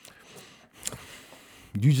 Like,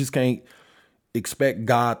 you just can't expect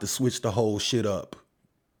God to switch the whole shit up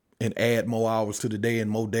and add more hours to the day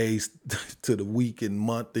and more days to the week and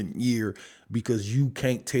month and year because you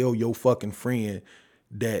can't tell your fucking friend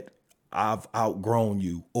that I've outgrown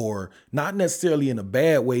you, or not necessarily in a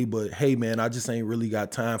bad way, but hey man, I just ain't really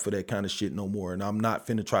got time for that kind of shit no more. And I'm not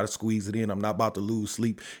finna try to squeeze it in. I'm not about to lose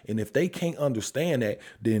sleep. And if they can't understand that,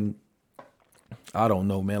 then I don't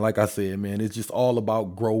know, man. Like I said, man, it's just all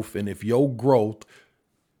about growth. And if your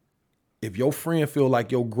friend feel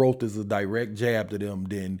like your growth is a direct jab to them,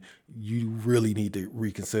 then you really need to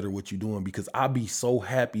reconsider what you're doing, because I be so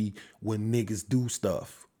happy when niggas do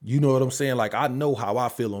stuff. You know what I'm saying? Like, I know how I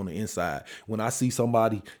feel on the inside. When I see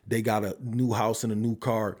somebody, they got a new house and a new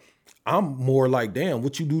car, I'm more like, damn,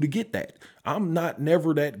 what you do to get that? I'm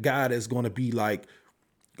never that guy that's going to be like,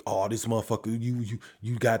 oh, this motherfucker,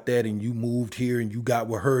 you got that and you moved here and you got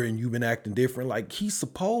with her and you've been acting different. Like, he's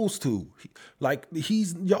supposed to. Like,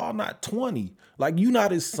 y'all not 20. Like, you not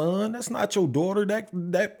his son. That's not your daughter.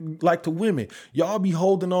 That like, to women, y'all be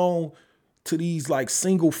holding on to these like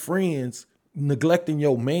single friends neglecting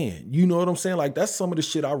your man. You know what I'm saying? Like, that's some of the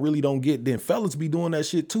shit I really don't get. Then fellas be doing that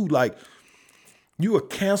shit too. Like, you would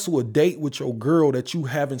cancel a date with your girl that you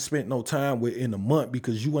haven't spent no time with in a month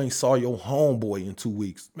because you ain't saw your homeboy in 2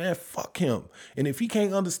 weeks. Man, fuck him. And if he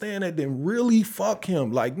can't understand that, then really fuck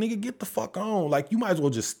him. Like, nigga, get the fuck on. Like, you might as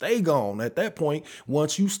well just stay gone at that point.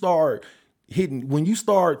 Once you start hitting,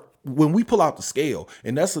 when we pull out the scale,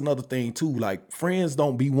 and that's another thing too, like, friends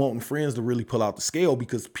don't be wanting friends to really pull out the scale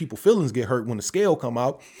because people feelings get hurt when the scale come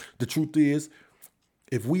out. The truth is,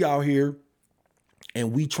 if we out here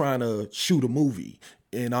and we trying to shoot a movie,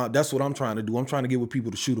 and that's what I'm trying to do. I'm trying to get with people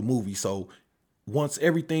to shoot a movie. So once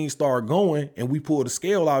everything start going and we pull the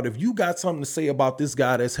scale out, if you got something to say about this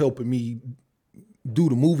guy that's helping me do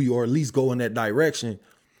the movie or at least go in that direction,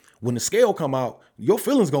 when the scale come out, your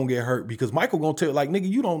feelings gonna get hurt because Michael gonna tell, like, nigga,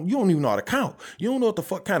 you don't even know how to count. You don't know what the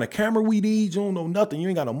fuck kind of camera we need. You don't know nothing. You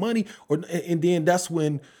ain't got no money. And then that's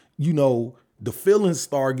when, you know, the feelings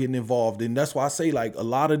start getting involved. And that's why I say, like, a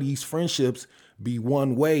lot of these friendships be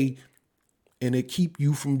one way and it keep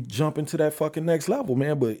you from jumping to that fucking next level,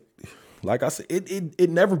 man. But like I said, it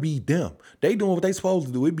never be them. They doing what they supposed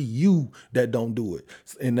to do. It be you that don't do it.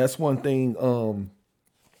 And that's one thing.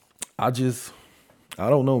 I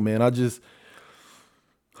don't know, man.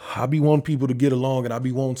 I be wanting people to get along and I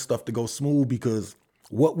be wanting stuff to go smooth because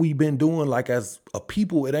what we've been doing, like, as a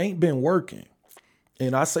people, it ain't been working.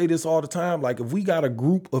 And I say this all the time. Like, if we got a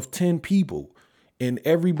group of 10 people and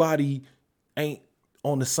everybody ain't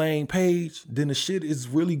on the same page, then the shit is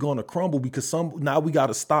really going to crumble because now we got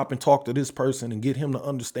to stop and talk to this person and get him to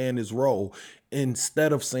understand his role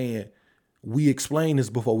instead of saying, we explained this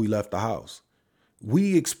before we left the house.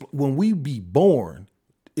 When we be born,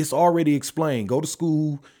 it's already explained. Go to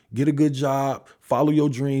school, get a good job, follow your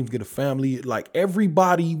dreams, get a family. Like,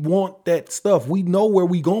 everybody want that stuff. We know where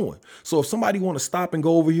we going. So if somebody want to stop and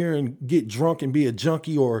go over here and get drunk and be a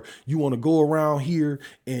junkie, or you want to go around here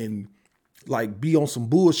and like be on some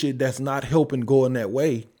bullshit that's not helping go in that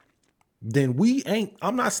way, then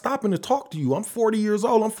I'm not stopping to talk to you. I'm 40 years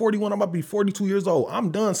old. I'm 41. I'm about to be 42 years old.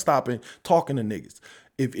 I'm done stopping talking to niggas.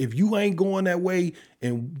 If you ain't going that way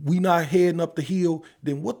and we not heading up the hill,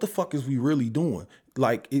 then what the fuck is we really doing?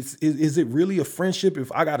 Like, is it really a friendship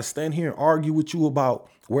if I got to stand here and argue with you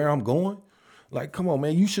about where I'm going? Like, come on,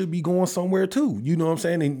 man, you should be going somewhere too. You know what I'm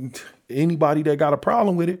saying? And anybody that got a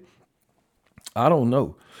problem with it, I don't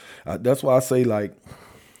know. That's why I say, like,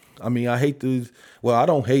 I mean, I hate this. Well, I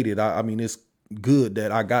don't hate it. I mean, it's good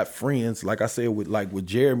that I got friends, like I said, with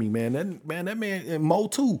Jeremy, man. That man and Mo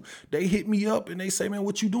too. They hit me up and they say, man,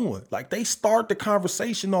 what you doing? Like, they start the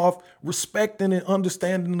conversation off respecting and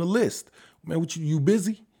understanding the list. Man, what you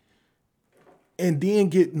busy? And then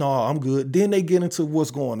I'm good. Then they get into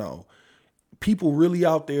what's going on. People really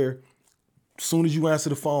out there, soon as you answer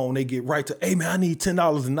the phone, they get right to, hey, man, I need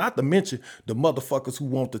 $10. And not to mention the motherfuckers who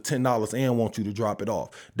want the $10 and want you to drop it off.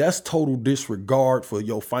 That's total disregard for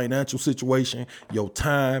your financial situation, your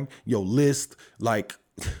time, your list. Like,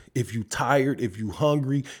 if you tired, if you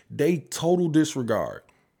hungry, they total disregard.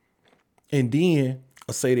 And then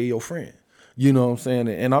I say they're your friend. You know what I'm saying?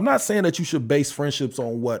 And I'm not saying that you should base friendships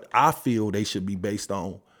on what I feel they should be based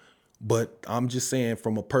on. But I'm just saying,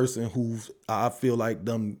 from a person I feel like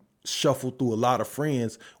them shuffle through a lot of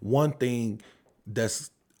friends, one thing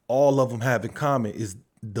that's all of them have in common is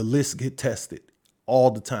the list get tested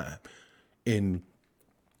all the time. And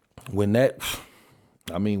when that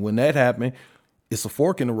happened, it's a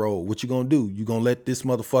fork in the road. What you gonna do? You gonna let this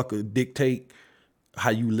motherfucker dictate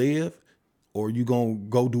how you live, or you gonna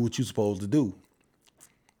go do what you supposed to do?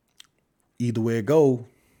 Either way it go,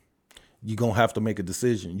 you gonna have to make a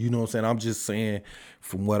decision. You know what I'm saying? I'm just saying,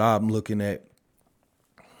 from what I'm looking at,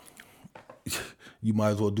 you might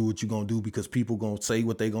as well do what you're going to do, because people going to say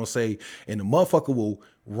what they going to say. And the motherfucker will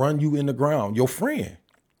run you in the ground. Your friend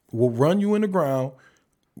will run you in the ground,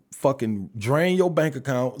 fucking drain your bank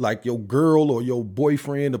account, like your girl or your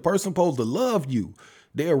boyfriend, the person supposed to love you.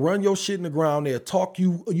 They'll run your shit in the ground. They'll talk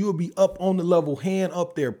you. You'll be up on the level, hand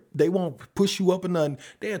up there. They won't push you up or nothing.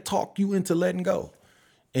 They'll talk you into letting go.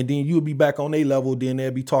 And then you'll be back on their level. Then they'll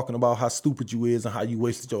be talking about how stupid you is and how you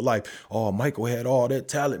wasted your life. Oh, Michael had all that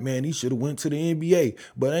talent, man. He should have went to the NBA.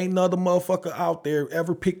 But ain't another motherfucker out there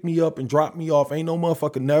ever picked me up and dropped me off. Ain't no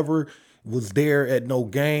motherfucker never was there at no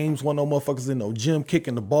games. One of no motherfuckers in no gym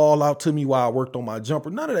kicking the ball out to me while I worked on my jumper.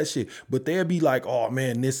 None of that shit. But they'll be like, oh,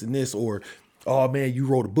 man, this and this. Or, oh, man, you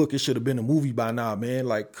wrote a book. It should have been a movie by now, man.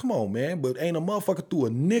 Like, come on, man. But ain't a motherfucker threw a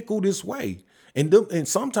nickel this way. And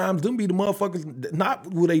sometimes them be the motherfuckers, not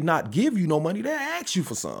will they not give you no money, they ask you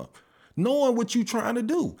for some, knowing what you trying to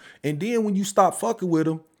do. And then when you stop fucking with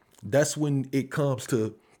them, that's when it comes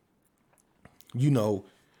to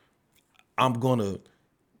I'm gonna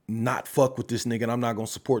not fuck with this nigga and I'm not gonna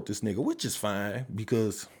support this nigga, which is fine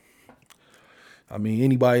because I mean,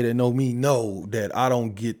 anybody that know me know that I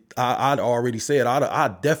don't get, I already said, I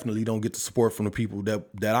definitely don't get the support from the people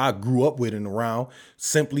that I grew up with and around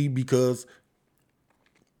simply because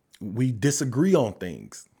we disagree on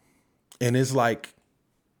things. And it's like,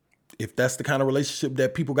 if that's the kind of relationship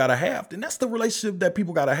that people gotta have, then that's the relationship that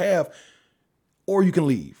people gotta have, or you can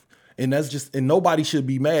leave. And that's just, and nobody should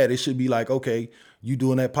be mad. It should be like, okay, you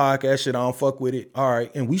doing that podcast shit, I don't fuck with it. All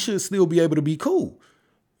right. And we should still be able to be cool.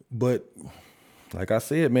 But like I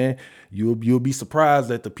said, man, you'll be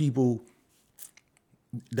surprised at the people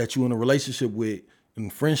that you're in a relationship with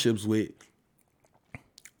and friendships with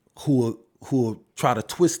who will try to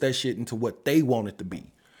twist that shit into what they want it to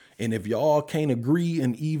be. And if y'all can't agree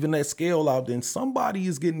and even that scale out, then somebody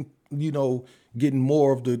is getting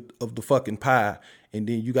more of the fucking pie. And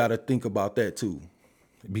then you got to think about that too,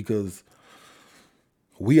 because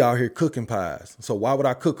we out here cooking pies. So why would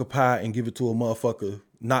I cook a pie and give it to a motherfucker?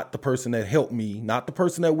 Not the person that helped me, not the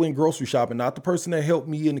person that went grocery shopping, not the person that helped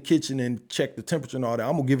me in the kitchen and checked the temperature and all that.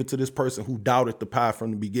 I'm going to give it to this person who doubted the pie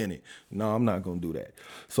from the beginning. No, I'm not going to do that.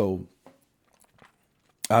 So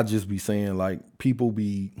I just be saying, like, people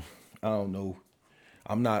be, I don't know.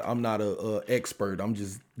 I'm not a expert. I'm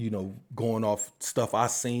just, going off stuff I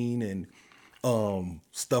seen and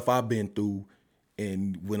stuff I've been through.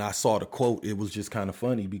 And when I saw the quote, it was just kind of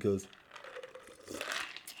funny because,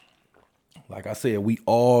 like I said, we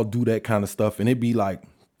all do that kind of stuff. And it be like,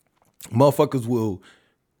 motherfuckers will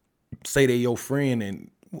say they your friend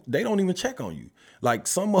and they don't even check on you. Like,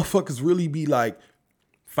 some motherfuckers really be like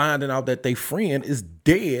finding out that their friend is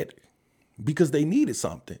dead because they needed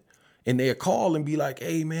something. And they'll call and be like,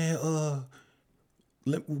 hey, man,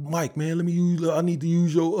 Mike, man, I need to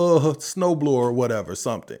use your snowblower or whatever,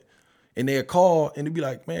 something. And they'll call and they'll be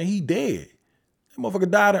like, man, he dead. That motherfucker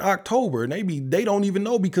died in October. And they don't even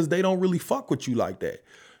know because they don't really fuck with you like that.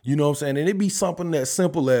 You know what I'm saying? And it be something that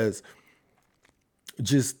simple as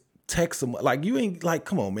just text them. Like, you ain't like,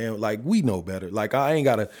 come on, man. Like, we know better. Like, I ain't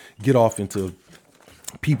got to get off into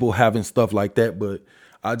people having stuff like that. But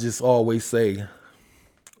I just always say,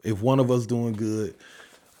 if one of us doing good,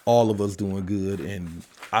 all of us doing good. And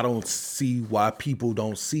I don't see why people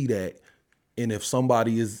don't see that. And if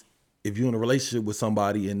you're in a relationship with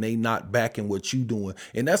somebody and they not backing what you doing,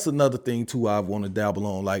 and that's another thing too I want to dabble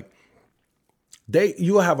on. Like,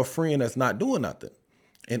 you'll have a friend that's not doing nothing.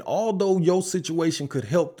 And although your situation could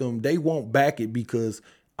help them, they won't back it because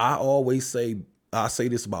I say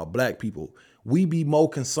this about black people. We be more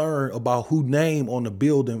concerned about who name on the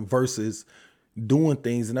building versus doing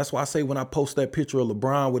things. And that's why I say when I post that picture of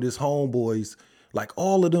LeBron with his homeboys, like,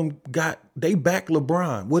 all of them they back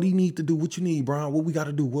LeBron. What he need to do? What you need, Bron? What we got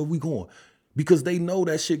to do? Where we going? Because they know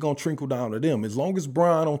that shit gonna trickle down to them. As long as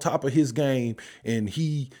Bron on top of his game and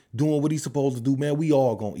he doing what he's supposed to do, man, we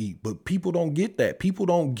all gonna eat. But people don't get that. People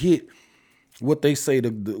don't get what they say,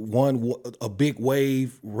 a big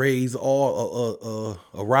wave raise all,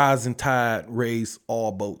 a rising tide raise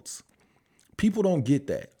all boats. People don't get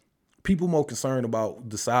that. People more concerned about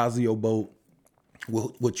the size of your boat,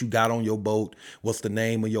 what you got on your boat, what's the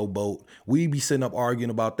name of your boat. We be sitting up arguing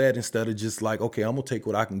about that instead of just like, okay, I'm gonna take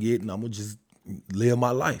what I can get and I'm gonna just live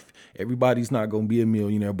my life. Everybody's not gonna be a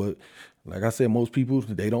millionaire, but like I said, most people,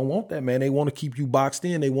 they don't want that, man. They want to keep you boxed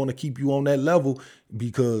in. They want to keep you on that level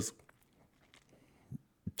because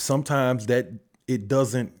sometimes that it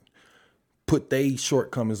doesn't put their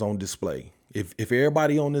shortcomings on display. If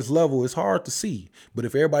everybody on this level, it's hard to see. But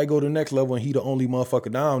if everybody go to the next level and he the only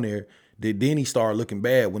motherfucker down there, then he start looking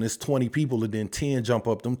bad. When it's 20 people and then 10 jump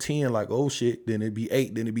up, them 10 like, oh shit, then it'd be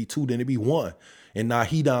 8, then it'd be 2, then it'd be 1. And now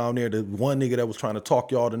he down there, the one nigga that was trying to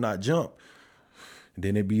talk y'all to not jump. And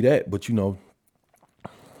then it'd be that. But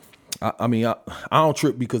I mean, I don't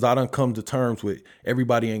trip because I done come to terms with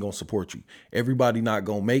everybody ain't gonna support you. Everybody not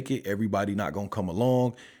gonna make it. Everybody not gonna come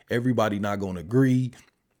along. Everybody not gonna agree.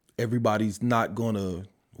 Everybody's not gonna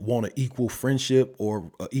want an equal friendship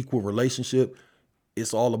or an equal relationship.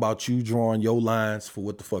 It's all about you drawing your lines for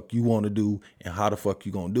what the fuck you want to do and how the fuck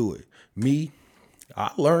you gonna do it. Me,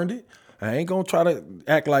 I learned it. I ain't gonna try to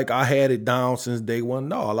act like I had it down since day one.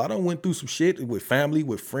 No, I done went through some shit with family,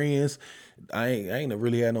 with friends. I ain't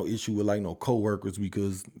really had no issue with like no coworkers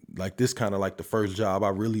because like this kind of like the first job I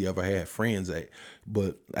really ever had friends at.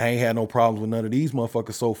 But I ain't had no problems with none of these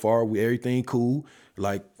motherfuckers so far. Everything cool.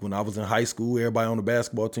 Like when I was in high school, everybody on the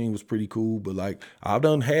basketball team was pretty cool. But like I've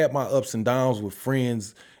done had my ups and downs with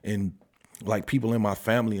friends and like people in my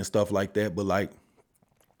family and stuff like that. But like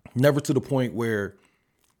never to the point where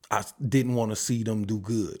I didn't want to see them do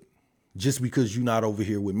good. just because you're not over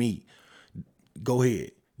here with me. Go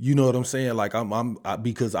ahead. You know what I'm saying? Like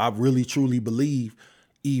because I really truly believe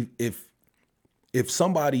if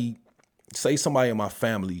somebody, say somebody in my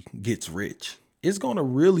family gets rich, it's going to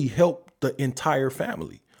really help the entire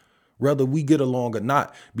family, whether we get along or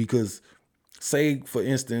not. Because say, for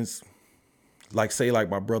instance, like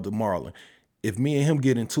my brother Marlon, if me and him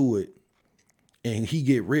get into it and he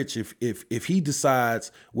get rich, if he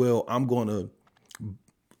decides, well, I'm going to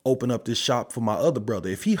open up this shop for my other brother,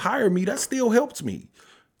 if he hired me, that still helps me.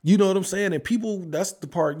 You know what I'm saying? And people, that's the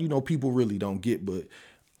part, people really don't get, but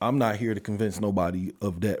I'm not here to convince nobody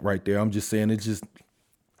of that right there. I'm just saying, it's just,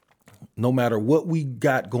 no matter what we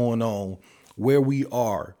got going on, where we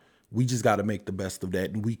are, we just got to make the best of that.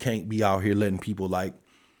 And we can't be out here letting people like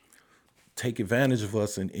take advantage of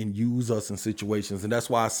us and use us in situations. And that's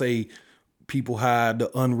why I say people hide the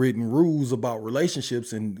unwritten rules about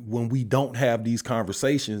relationships. And when we don't have these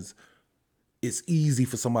conversations, it's easy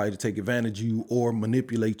for somebody to take advantage of you or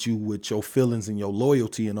manipulate you with your feelings and your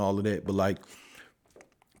loyalty and all of that. But like,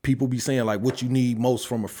 people be saying like, what you need most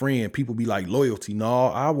from a friend, people be like, loyalty. No,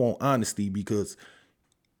 I want honesty, because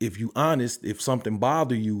if you honest, if something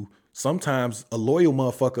bother you, sometimes a loyal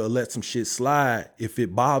motherfucker will let some shit slide if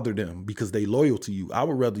it bothered them because they loyal to you. I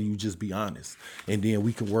would rather you just be honest, and then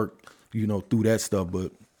we can work, through that stuff.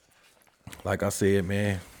 But like I said,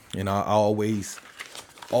 man, and I always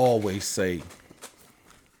say,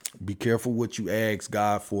 be careful what you ask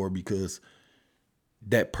God for, because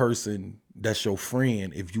that person that's your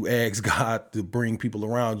friend, if you ask God to bring people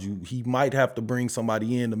around you, he might have to bring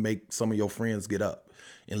somebody in to make some of your friends get up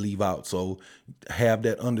and leave out. So have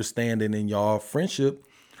that understanding in y'all friendship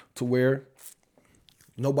to where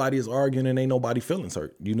nobody is arguing and ain't nobody feelings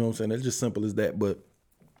hurt. You know what I'm saying? It's just simple as that. But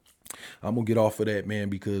I'm going to get off of that, man,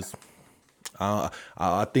 because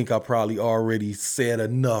I think I probably already said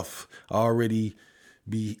enough. I already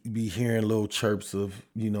be hearing little chirps of,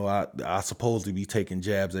 I supposedly be taking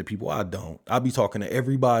jabs at people. I don't. I be talking to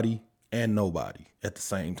everybody and nobody at the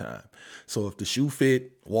same time. So if the shoe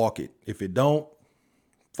fit, walk it. If it don't,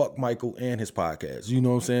 fuck Michael and his podcast. You know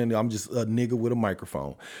what I'm saying? I'm just a nigga with a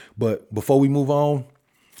microphone. But before we move on,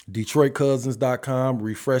 DetroitCousins.com,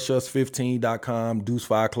 RefreshUs15.com,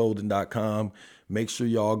 Deuce5Clothing.com. Make sure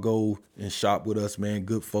y'all go and shop with us, man.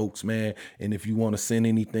 Good folks, man. And if you want to send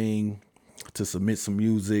anything to submit some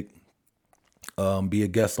music, be a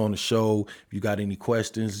guest on the show, if you got any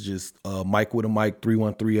questions, just Mike with a mic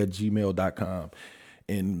 313@gmail.com.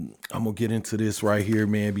 And I'm going to get into this right here,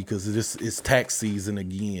 man, because it's tax season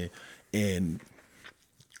again. And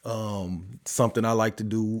something I like to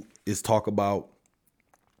do is talk about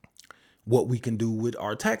what we can do with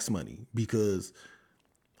our tax money, because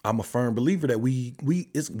I'm a firm believer that we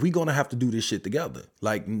going to have to do this shit together.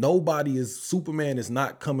 Like, Superman is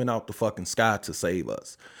not coming out the fucking sky to save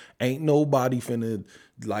us. Ain't nobody finna,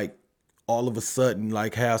 like, all of a sudden,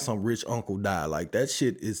 like, have some rich uncle die. Like, that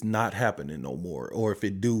shit is not happening no more. Or if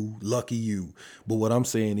it do, lucky you. But what I'm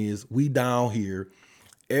saying is, we down here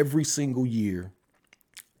every single year,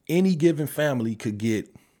 any given family could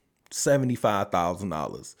get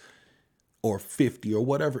 $75,000 or $50,000 or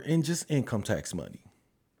whatever in just income tax money.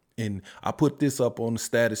 And I put this up on the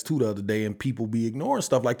status too the other day, and people be ignoring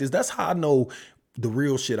stuff like this. That's how I know the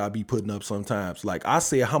real shit I be putting up sometimes. Like, I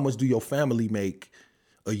said, how much do your family make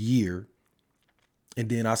a year? And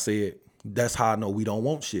then I said, that's how I know we don't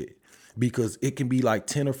want shit. Because it can be like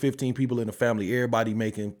 10 or 15 people in the family, everybody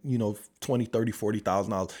making, $20,000, $30,000,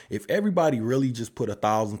 $40,000. If everybody really just put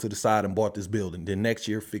 $1,000 to the side and bought this building, then next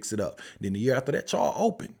year fix it up. Then the year after that, y'all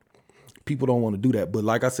open. People don't want to do that. But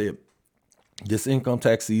like I said, this income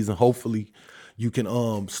tax season, hopefully you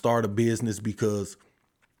can start a business, because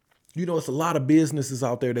it's a lot of businesses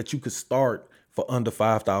out there that you could start for under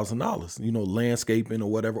 $5,000, landscaping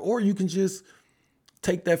or whatever. Or you can just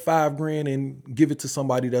take that $5,000 and give it to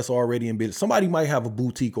somebody that's already in business. Somebody might have a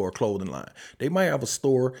boutique or a clothing line. They might have a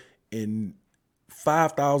store, and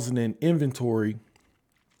 $5,000 in inventory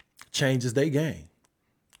changes their game.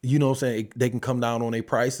 You know what I'm saying? They can come down on their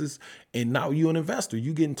prices, and now you an investor.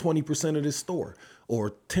 You getting 20% of this store,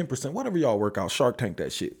 or 10%, whatever y'all work out. Shark Tank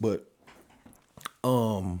that shit. But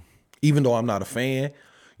even though I'm not a fan,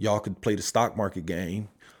 y'all could play the stock market game.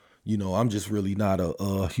 I'm just really not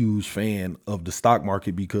a huge fan of the stock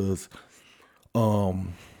market, because I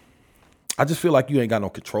just feel like you ain't got no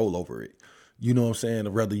control over it. You know what I'm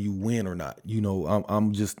saying? Whether you win or not.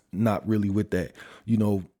 I'm just not really with that.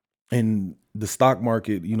 And the stock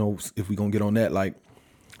market, if we're going to get on that, like,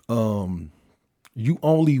 you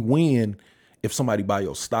only win if somebody buy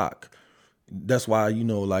your stock. That's why,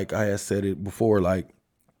 like I had said it before, like,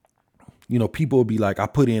 you know, people will be like, I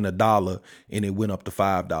put in $1 and it went up to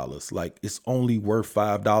 $5. Like, it's only worth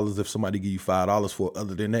 $5 if somebody give you $5 for it.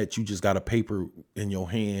 Other than that, you just got a paper in your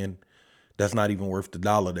hand that's not even worth the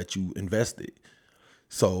dollar that you invested.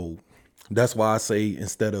 So that's why I say,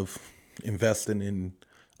 instead of investing in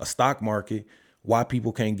a stock market, why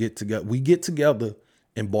people can't get together. We get together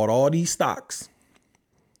and bought all these stocks.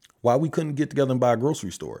 Why we couldn't get together and buy a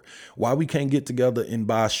grocery store? Why we can't get together and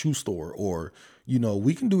buy a shoe store? Or, you know,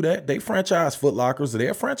 we can do that. They franchise Foot Lockers.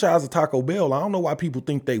 They're franchise a Taco Bell. I don't know why people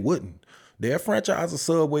think they wouldn't. They're franchise a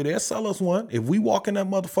Subway. They'll sell us one. If we walk in that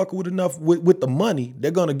motherfucker with enough, with the money,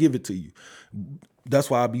 they're going to give it to you. That's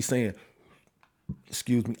why I be saying,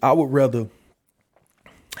 excuse me, I would rather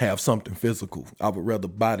have something physical. I would rather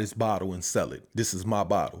buy this bottle and sell it. This is my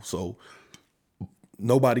bottle. So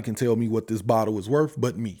nobody can tell me what this bottle is worth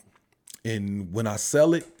but me. And when I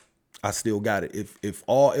sell it, I still got it. If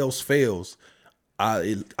all else fails,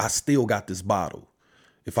 I still got this bottle.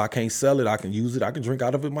 If I can't sell it, I can use it. I can drink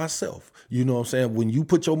out of it myself. You know what I'm saying? When you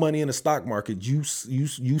put your money in the stock market, you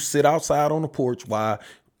sit outside on the porch while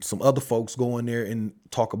some other folks go in there and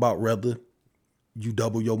talk about whether you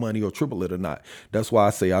double your money or triple it or not. That's why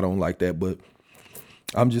I say I don't like that. But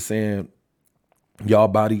I'm just saying, y'all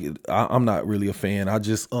body, I'm not really a fan. I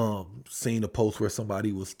just seen a post where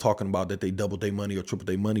somebody was talking about that they doubled their money or tripled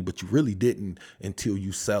their money, but you really didn't until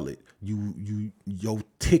you sell it. Your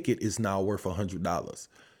ticket is now worth $100.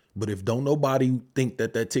 But if don't nobody think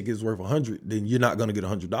that ticket is worth $100, then you're not gonna get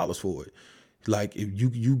 $100 for it. Like, if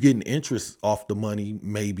you getting interest off the money,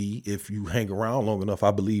 maybe if you hang around long enough,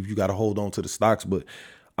 I believe you got to hold on to the stocks. But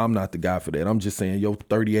I'm not the guy for that. I'm just saying, your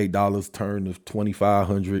 $38 turned to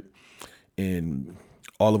 $2,500, and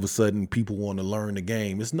all of a sudden people want to learn the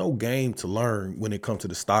game. It's no game to learn when it comes to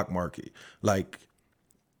the stock market. Like,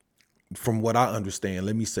 from what I understand,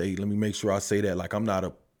 let me make sure I say that. Like, I'm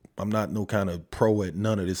not no kind of pro at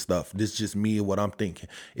none of this stuff. This is just me and what I'm thinking.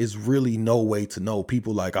 It's really no way to know.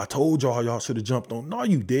 People like, I told y'all should have jumped on. No,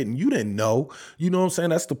 you didn't. You didn't know. You know what I'm saying?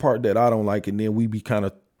 That's the part that I don't like. And then we be kind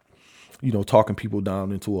of, you know, talking people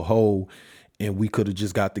down into a hole, and we could have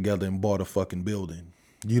just got together and bought a fucking building.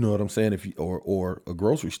 You know what I'm saying? Or a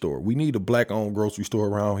grocery store. We need a black-owned grocery store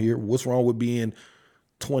around here. What's wrong with being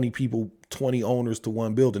 20 people, 20 owners to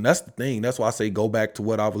one building? That's the thing. That's why I say go back to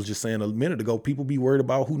what I was just saying a minute ago. People be worried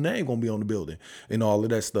about who name gonna be on the building and all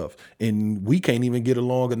of that stuff. And we can't even get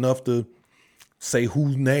along enough to say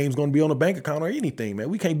whose name's gonna be on a bank account or anything,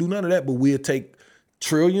 man. We can't do none of that, but we'll take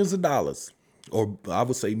trillions of dollars, or I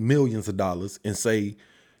would say millions of dollars, and say,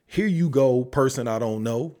 here you go, person I don't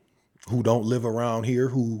know, who don't live around here,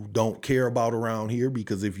 who don't care about around here,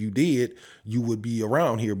 because if you did, you would be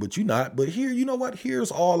around here, but you're not. But here, you know what? Here's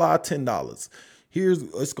all our $10.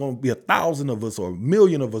 It's going to be 1,000 of us or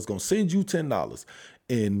 1,000,000 of us going to send you $10.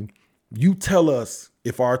 And you tell us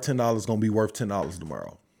if our $10 is going to be worth $10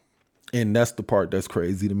 tomorrow. And that's the part that's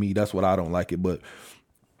crazy to me. That's what I don't like it. But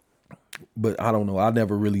I don't know. I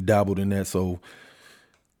never really dabbled in that. So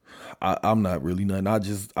I'm not really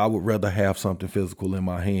nothing. I would rather have something physical in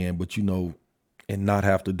my hand, but, you know, and not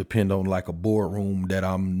have to depend on like a boardroom that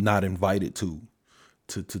I'm not invited to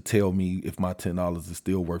tell me if my $10 is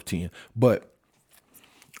still worth 10. But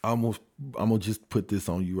I'm gonna just put this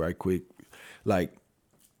on you right quick. Like,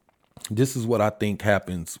 this is what I think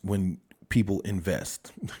happens when people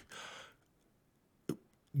invest.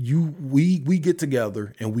 We get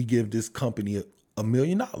together and we give this company $1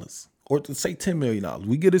 million. Or to say $10 million.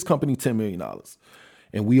 We give this company $10 million.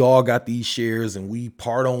 And we all got these shares, and we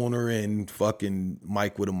part owner and fucking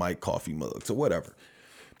Mike with a Mike coffee mug. So whatever.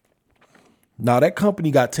 Now that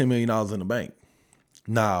company got $10 million in the bank.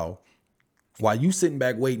 Now, while you sitting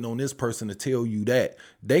back waiting on this person to tell you that,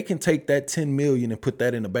 they can take that 10 million and put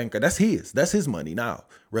that in the bank. That's his money now,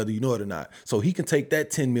 whether you know it or not. So he can take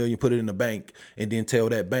that 10 million, put it in the bank, and then tell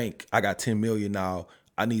that bank, I got 10 million now.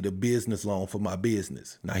 I need a business loan for my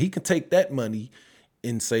business. Now he can take that money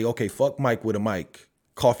and say, okay, fuck Mike with a mic,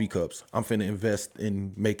 coffee cups. I'm finna invest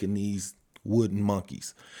in making these wooden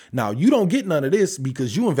monkeys. Now you don't get none of this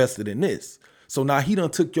because you invested in this. So now he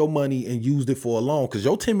done took your money and used it for a loan, because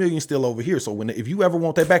your 10 million is still over here. So if you ever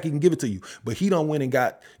want that back, he can give it to you. But he done went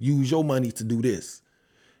and use your money to do this.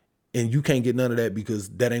 And you can't get none of that because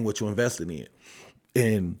that ain't what you invested in.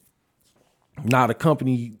 And now the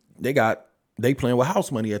company, they playing with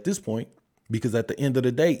house money at this point, because at the end of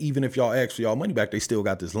the day, even if y'all ask for y'all money back, they still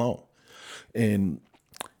got this loan. And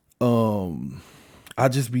I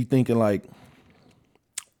just be thinking, like,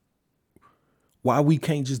 why we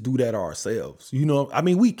can't just do that ourselves? You know, I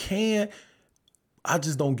mean, we can. I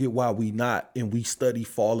just don't get why we not, and we study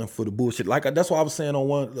falling for the bullshit. Like, that's what I was saying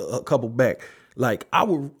on a couple back. Like I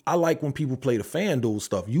like when people play the FanDuel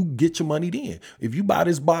stuff. You get your money then. If you buy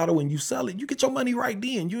this bottle and you sell it, you get your money right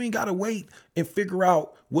then. You ain't gotta wait and figure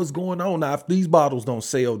out what's going on. Now, if these bottles don't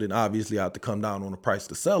sell, then obviously I have to come down on the price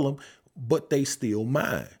to sell them, but they still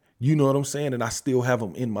mine. You know what I'm saying? And I still have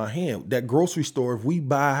them in my hand. That grocery store, if we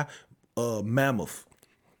buy Mammoth,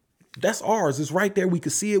 that's ours. It's right there. We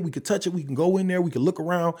could see it. We could touch it. We can go in there. We can look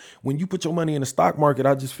around. When you put your money in the stock market,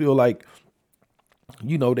 I just feel like,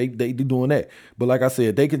 you know, they doing that. But like I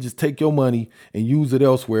said, they can just take your money and use it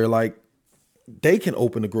elsewhere. Like they can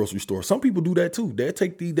open a grocery store. Some people do that too. They'll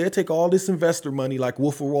take all this investor money like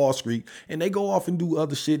Wolf of Wall Street and they go off and do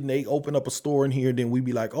other shit and they open up a store in here. And then we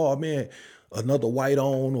be like, oh man, another white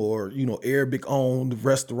owned or, you know, Arabic owned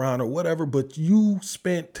restaurant or whatever. But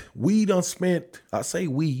we done spent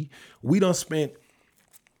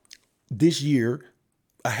this year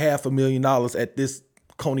 $500,000 at this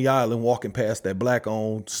Coney Island walking past that black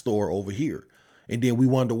owned store over here. And then we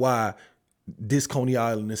wonder why this Coney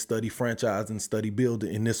Island is study franchise and study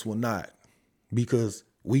building and this one not, because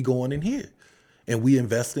we going in here and we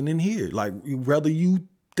investing in here. Like whether you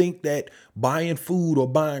think that buying food or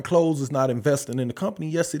buying clothes is not investing in the company,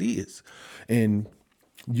 yes, it is. And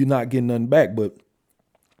you're not getting nothing back. But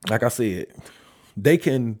like I said, they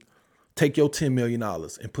can take your $10 million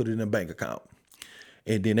and put it in a bank account.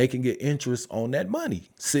 And then they can get interest on that money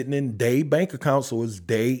sitting in day bank account. So it's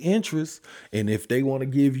day interest. And if they want to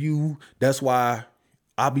give you, that's why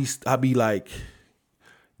I be like,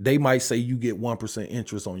 they might say you get 1%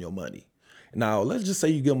 interest on your money. Now, let's just say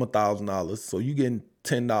you give them $1,000. So you getting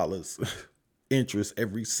 $10 interest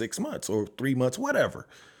every 6 months or 3 months, whatever.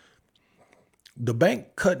 The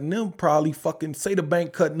bank cutting them probably say the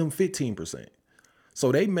bank cutting them 15%. So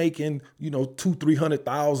they making, you know,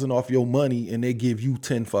 $200,000-$300,000 off your money and they give you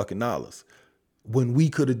 $10 when we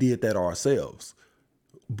could have did that ourselves.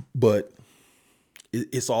 But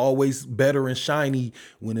it's always better and shiny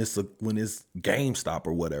when it's GameStop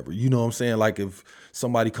or whatever. You know what I'm saying? Like if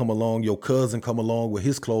somebody come along, your cousin come along with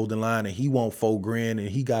his clothing line and he want $4,000 and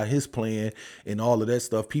he got his plan and all of that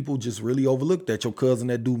stuff. People just really overlook that. Your cousin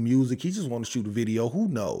that do music, he just want to shoot a video. Who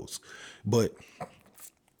knows? But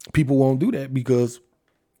people won't do that because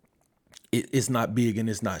it's not big and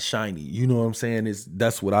it's not shiny. You know what I'm saying?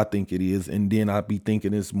 That's what I think it is. And then I'd be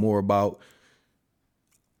thinking it's more about,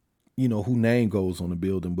 you know, who name goes on the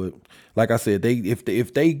building. But like I said, if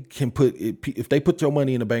they put your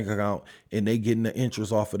money in a bank account and they getting the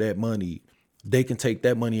interest off of that money, they can take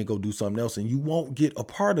that money and go do something else and you won't get a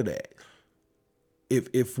part of that.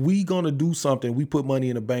 If we gonna do something, we put money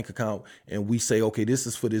in a bank account and we say, okay, this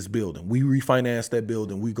is for this building. We refinance that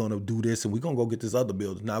building. We're gonna do this and we're gonna go get this other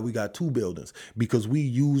building. Now we got 2 buildings because we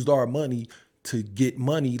used our money to get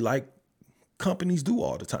money like companies do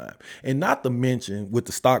all the time. And not to mention with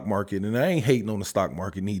the stock market, and I ain't hating on the stock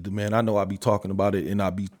market neither, man. I know I be talking about it and I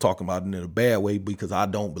be talking about it in a bad way because I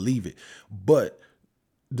don't believe it. But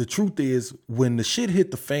the truth is when the shit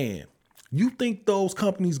hit the fan, you think those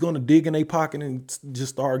companies going to dig in their pocket and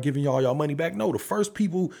just start giving y'all money back? No, the first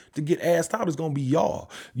people to get asked out is going to be y'all.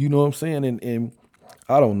 You know what I'm saying? And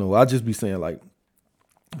I don't know. I just be saying like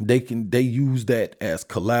they use that as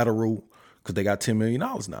collateral because they got $10 million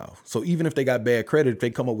now. So even if they got bad credit, if they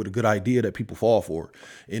come up with a good idea that people fall for,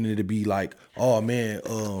 and it'd be like, oh man,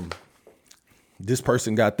 this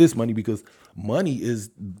person got this money because money is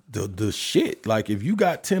the shit. Like if you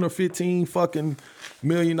got 10 or 15 fucking $1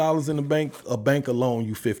 million in the bank, a bank alone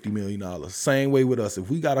you $50 million. Same way with us. If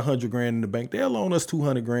we got $100,000 in the bank, they'll loan us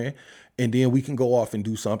 $200,000 and then we can go off and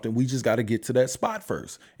do something. We just got to get to that spot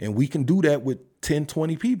first. And we can do that with 10,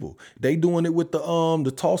 20 people. They doing it with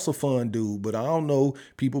the Tulsa Fund dude, but I don't know.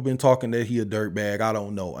 People been talking that he a dirtbag. I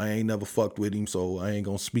don't know. I ain't never fucked with him, so I ain't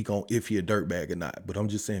gonna speak on if he a dirtbag or not. But I'm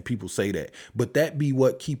just saying people say that. But that be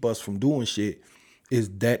what keep us from doing shit is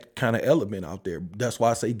that kind of element out there. That's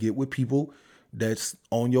why I say get with people that's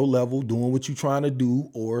on your level, doing what you trying to do,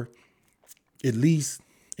 or at least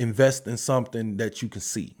invest in something that you can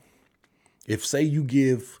see. If say you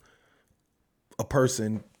give a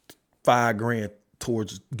person $5,000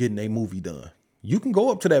 towards getting a movie done, you can go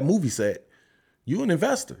up to that movie set. You an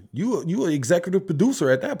investor. You an executive producer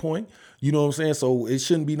at that point. You know what I'm saying? So it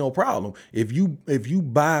shouldn't be no problem. If you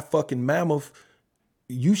buy fucking Mammoth,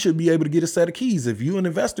 you should be able to get a set of keys. If you're an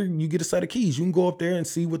investor, you get a set of keys. You can go up there and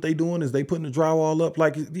see what they doing. Is they putting the drywall up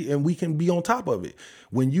and we can be on top of it.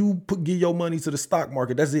 When you give your money to the stock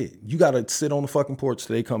market, that's it. You got to sit on the fucking porch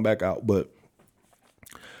till they come back out. But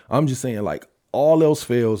I'm just saying, like, all else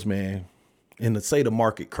fails, man, and to say the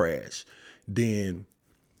market crash, then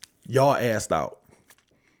y'all assed out.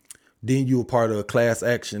 Then you were part of a class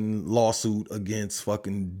action lawsuit against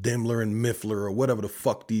fucking Daimler and Miffler or whatever the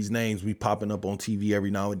fuck these names be popping up on TV every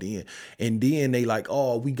now and then. And then they like,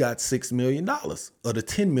 oh, we got $6 million of the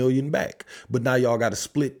 10 million back. But now y'all got to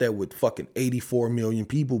split that with fucking 84 million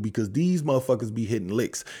people because these motherfuckers be hitting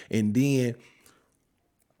licks. And then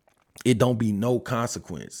it don't be no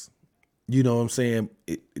consequence. You know what I'm saying?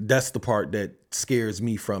 That's the part that scares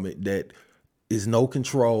me from it. That is no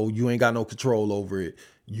control. You ain't got no control over it.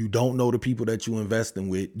 You don't know the people that you investing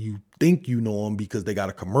with. You think you know them because they got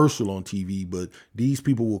a commercial on TV, but these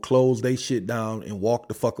people will close they shit down and walk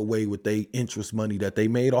the fuck away with their interest money that they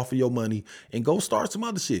made off of your money and go start some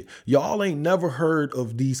other shit. Y'all ain't never heard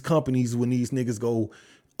of these companies when these niggas go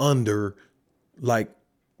under, like,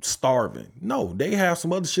 starving. No, they have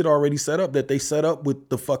some other shit already set up that they set up with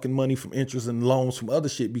the fucking money from interest and loans from other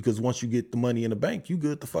shit, because once you get the money in the bank, you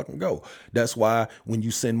good to fucking go. That's why when you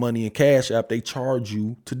send money in Cash App, they charge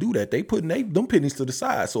you to do that. They putting them pennies to the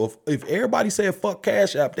side. So if everybody said fuck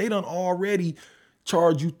Cash App, they done already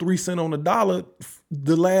charge you 3 cents on the dollar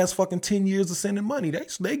the last fucking 10 years of sending money.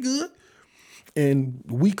 They good. And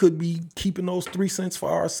we could be keeping those 3 cents for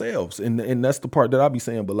ourselves. And that's the part that I be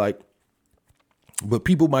saying, but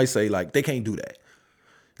people might say, like, they can't do that.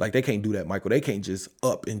 Like, they can't do that, Michael. They can't just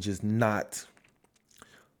up and just not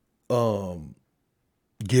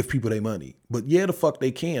give people their money. But yeah, the fuck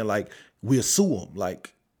they can. Like, we'll sue them.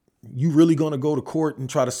 Like, you really gonna go to court and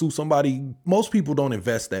try to sue somebody? Most people don't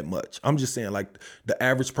invest that much. I'm just saying, like, the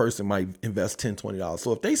average person might invest $10, $20.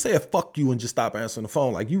 So if they say fuck you and just stop answering the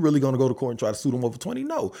phone, like, you really gonna go to court and try to sue them over 20?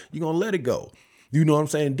 No, you're gonna let it go. You know what I'm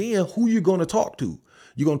saying? Then who you gonna talk to?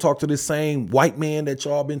 You're going to talk to this same white man that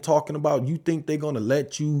y'all been talking about. You think they're going to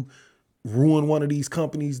let you ruin one of these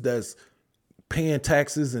companies that's paying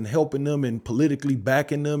taxes and helping them and politically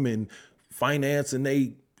backing them and financing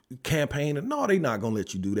they campaign? No, they're not going to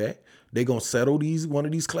let you do that. They're going to settle one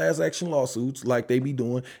of these class action lawsuits like they be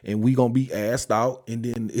doing, and we going to be asked out, and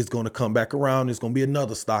then it's going to come back around. It's going to be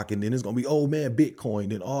another stock, and then it's going to be, oh man,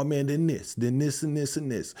 Bitcoin, and oh man, then this and this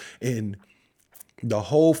and this. And the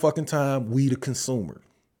whole fucking time, we the consumer.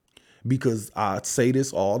 Because I say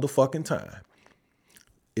this all the fucking time.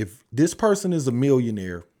 If this person is a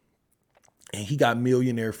millionaire and he got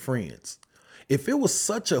millionaire friends, if it was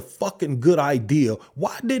such a fucking good idea,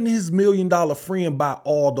 why didn't his $1 million friend buy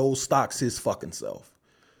all those stocks his fucking self?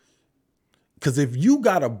 Because if you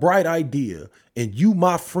got a bright idea and you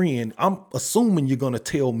my friend, I'm assuming you're going to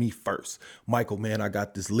tell me first. Michael, man, I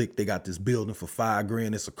got this lick. They got this building for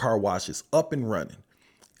 $5,000. It's a car wash. It's up and running.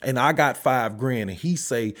 And I got $5,000 and he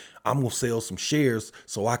say, I'm going to sell some shares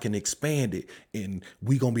so I can expand it. And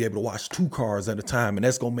we going to be able to watch 2 cars at a time. And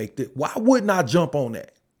that's going to make this. Why wouldn't I jump on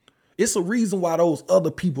that? It's a reason why those other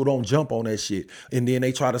people don't jump on that shit. And then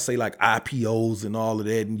they try to say like IPOs and all of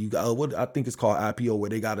that. And you got what I think it's called IPO, where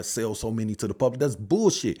they got to sell so many to the public. That's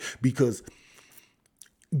bullshit, because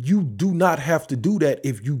you do not have to do that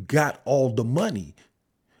if you got all the money.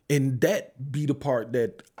 And that be the part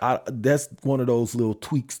that's one of those little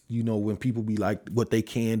tweaks, you know, when people be like what they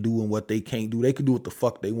can do and what they can't do. They can do what the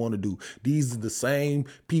fuck they want to do. These are the same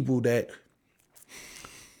people that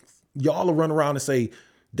y'all will run around and say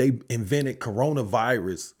they invented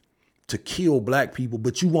coronavirus to kill black people,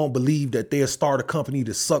 but you won't believe that they'll start a company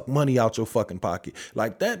to suck money out your fucking pocket.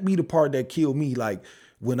 Like, that be the part that killed me. Like,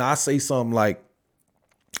 when I say something like,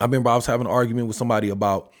 I remember I was having an argument with somebody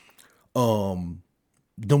about,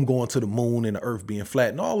 them going to the moon and the earth being flat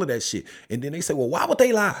and all of that shit. And then they say, well, why would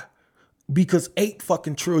they lie? Because $8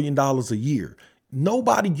 fucking trillion a year.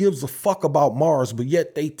 Nobody gives a fuck about Mars, but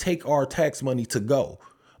yet they take our tax money to go.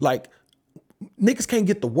 Like, niggas can't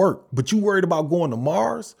get to work, but you worried about going to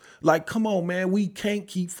Mars? Like, come on, man. We can't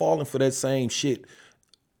keep falling for that same shit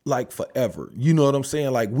like forever. You know what I'm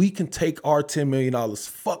saying? Like, we can take our $10 million,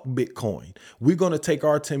 fuck Bitcoin. We're going to take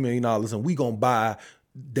our $10 million and we going to buy.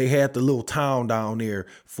 They had the little town down there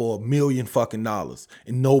for $1 million fucking dollars,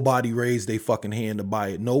 and nobody raised their fucking hand to buy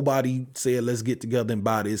it. Nobody said, let's get together and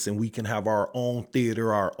buy this and we can have our own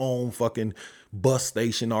theater, our own fucking bus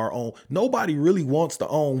station, our own. Nobody really wants to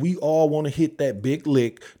own. We all want to hit that big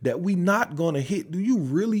lick that we not going to hit. Do you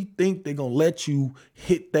really think they're going to let you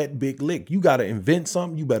hit that big lick? You got to invent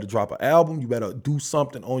something. You better drop an album. You better do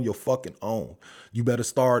something on your fucking own. You better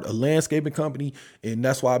start a landscaping company. And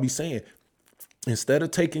that's why I be saying, instead of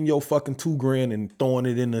taking your fucking $2,000 and throwing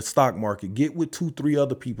it in the stock market, get with 2-3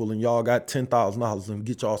 other people and y'all got $10,000 and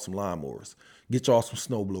get y'all some lawnmowers, get y'all some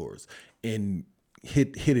snowblowers, and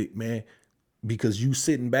hit it, man. Because you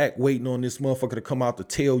sitting back waiting on this motherfucker to come out to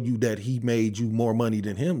tell you that he made you more money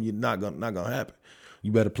than him, you're not gonna happen.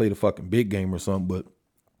 You better play the fucking big game or something. But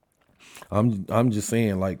I'm just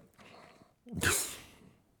saying, like,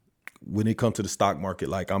 when it comes to the stock market,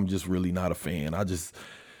 like I'm just really not a fan.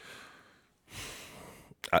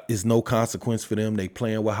 It's no consequence for them. They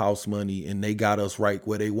playing with house money and they got us right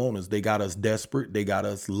where they want us. They got us desperate. They got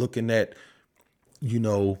us looking at,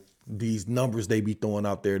 these numbers they be throwing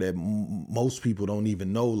out there that most people don't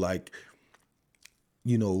even know. Like,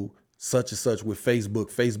 such and such with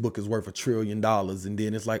Facebook. Facebook is worth $1 trillion. And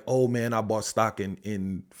then it's like, oh man, I bought stock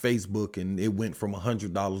in Facebook and it went from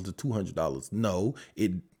 $100 to $200. No,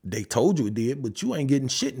 they told you it did, but you ain't getting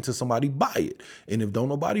shit until somebody buy it. And if don't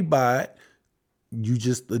nobody buy it, you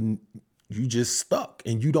just stuck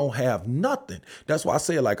and you don't have nothing. That's why I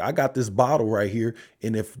say, like, I got this bottle right here.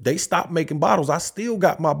 And if they stop making bottles, I still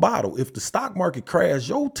got my bottle. If the stock market crash,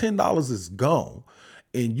 your $10 is gone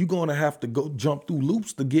and you're going to have to go jump through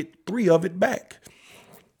loops to get 3 of it back.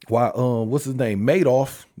 Why, what's his name?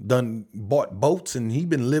 Madoff done bought boats and he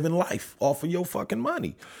been living life off of your fucking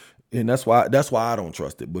money. And that's why I don't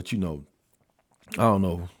trust it. But, I don't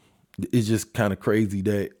know. It's just kind of crazy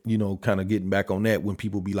that, kind of getting back on that when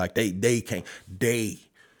people be like, they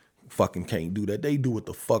fucking can't do that. They do what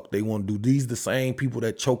the fuck they want to do. These the same people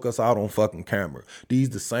that choke us out on fucking camera. These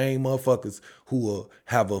the same motherfuckers who will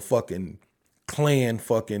have a fucking Klan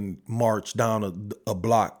fucking march down a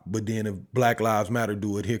block. But then if Black Lives Matter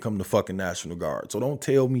do it, here come the fucking National Guard. So don't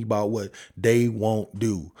tell me about what they won't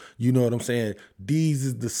do. You know what I'm saying? These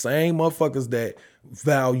is the same motherfuckers that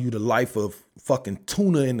value the life of fucking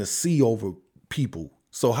tuna in the sea over people.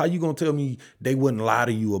 So how you gonna tell me they wouldn't lie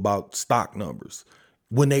to you about stock numbers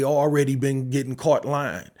when they already been getting caught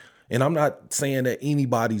lying? And I'm not saying that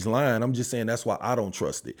anybody's lying. I'm just saying that's why I don't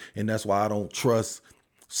trust it. And that's why I don't trust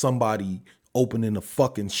somebody opening a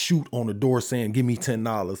fucking chute on the door saying, give me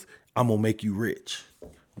 $10, I'm gonna make you rich.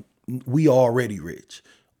 We already rich.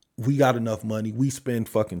 We got enough money. We spend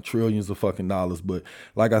fucking trillions of fucking dollars. But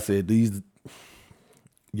like I said, these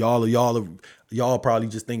y'all probably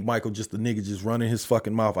just think Michael just a nigga just running his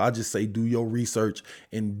fucking mouth. I just say do your research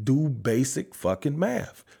and do basic fucking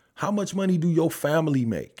math. How much money do your family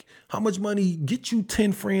make? How much money, get you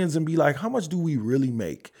 10 friends and be like, how much do we really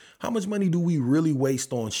make? How much money do we really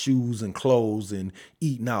waste on shoes and clothes and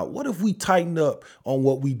eating out? What if we tighten up on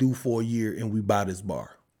what we do for a year and we buy this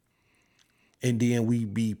bar? And then we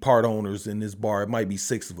be part owners in this bar. It might be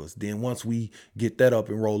 6 of us. Then once we get that up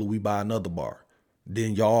and rolling, we buy another bar.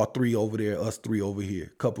 Then y'all 3 over there, us 3 over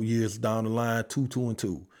here. Couple years down the line, 2, 2, and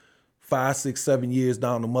 2. 5, 6, 7 years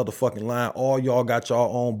down the motherfucking line, all y'all got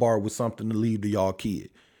y'all own bar with something to leave to y'all kid.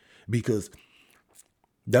 Because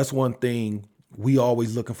that's one thing, we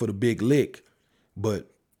always looking for the big lick,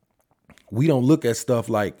 but we don't look at stuff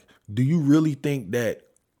like, do you really think that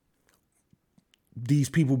these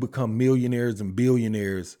people become millionaires and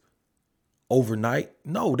billionaires overnight?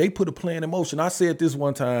 No, they put a plan in motion. I said this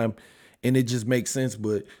one time and it just makes sense,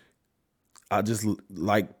 but I just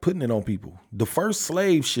like putting it on people. The first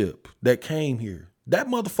slave ship that came here, that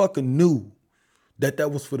motherfucker knew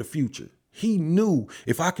that was for the future. He knew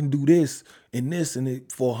if I can do this and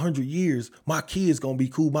it for 100 years, my kids gonna be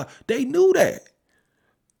cool. They knew that.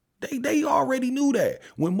 They already knew that.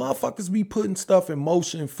 When motherfuckers be putting stuff in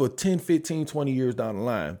motion for 10, 15, 20 years down the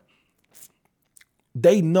line,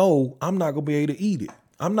 they know I'm not gonna be able to eat it.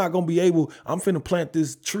 I'm finna plant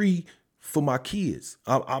this tree for my kids.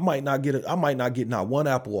 I might not get not one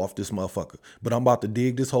apple off this motherfucker, but I'm about to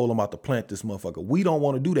dig this hole. I'm about to plant this motherfucker. We don't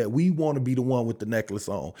want to do that. We want to be the one with the necklace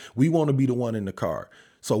on. We want to be the one in the car.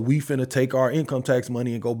 So we finna take our income tax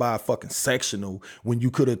money and go buy a fucking sectional when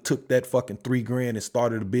you could have took that fucking $3,000 and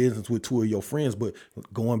started a business with 2 of your friends. But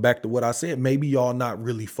going back to what I said, maybe y'all not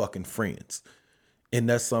really fucking friends. And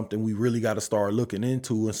that's something we really got to start looking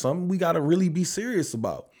into and something we got to really be serious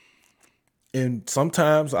about. And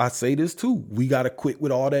sometimes I say this too, we got to quit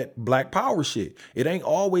with all that black power shit. It ain't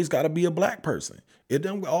always got to be a black person. It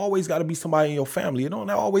don't always got to be somebody in your family. It don't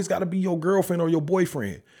always got to be your girlfriend or your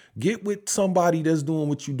boyfriend. Get with somebody that's doing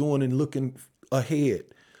what you're doing and looking ahead,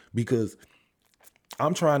 because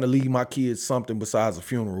I'm trying to leave my kids something besides a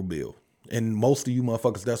funeral bill. And most of you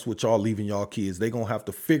motherfuckers, that's what y'all leaving y'all kids. They gonna have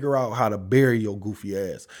to figure out how to bury your goofy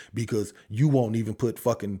ass because you won't even put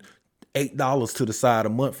fucking $8 to the side a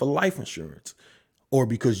month for life insurance, or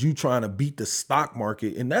because you trying to beat the stock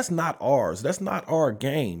market. And that's not ours. That's not our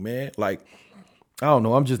game, man. Like, I don't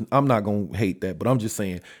know. I'm not going to hate that, but I'm just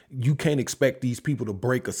saying you can't expect these people to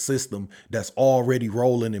break a system that's already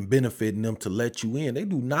rolling and benefiting them to let you in. They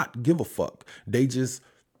do not give a fuck. They just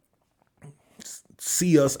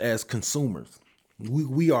see us as consumers.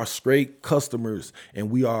 We are straight customers,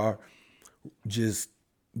 and we are just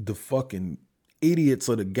the fucking idiots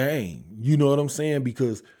of the game. You know what I'm saying?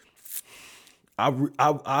 Because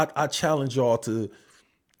I challenge y'all to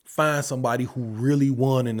find somebody who really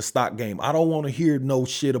won in the stock game. I don't want to hear no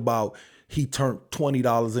shit about he turned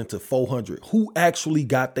 $20 into $400. Who actually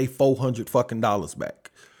got they $400 fucking dollars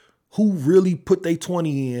back? Who really put their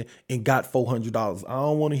 20 in and got $400? I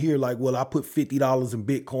don't want to hear like, well, I put $50 in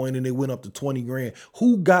Bitcoin and it went up to 20 grand.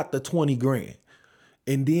 Who got the 20 grand?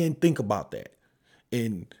 And then think about that.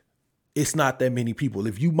 And it's not that many people.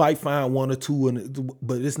 If you might find one or two,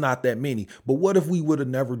 but it's not that many. But what if we would have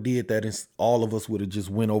never did that and all of us would have just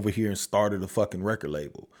went over here and started a fucking record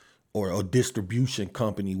label or a distribution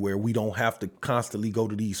company where we don't have to constantly go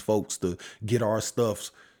to these folks to get our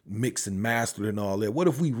stuffs mixed and mastered and all that? What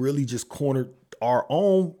if we really just cornered our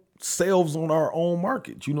own selves on our own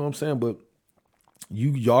market? You know what I'm saying? But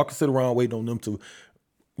y'all can sit around waiting on them to,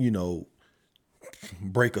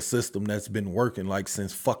 break a system that's been working like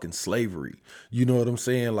since fucking slavery. You know what I'm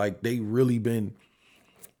saying? Like they've been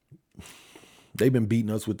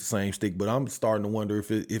beating us with the same stick, but I'm starting to wonder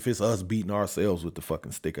if it's us beating ourselves with the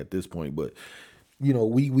fucking stick at this point. But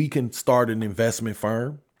we can start an investment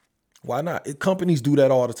firm. Why not? Companies do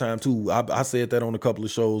that all the time too. I said that on a couple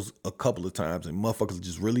of shows a couple of times, and motherfuckers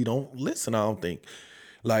just really don't listen. I don't think.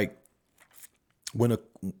 Like when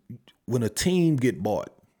a team get bought,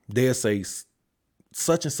 they'll say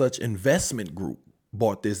such and such investment group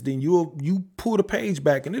bought this. Then you pull the page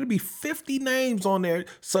back and it'll be 50 names on there.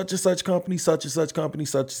 Such and such company, such and such company,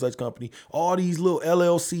 such and such company. All these little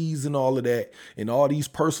LLCs and all of that, and all these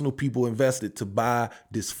personal people invested to buy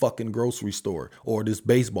this fucking grocery store or this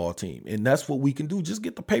baseball team. And that's what we can do. Just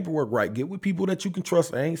get the paperwork right. Get with people that you can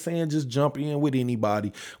trust. I ain't saying just jump in with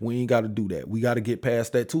anybody. We ain't got to do that. We got to get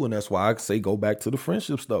past that too. And that's why I say go back to the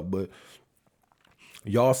friendship stuff. But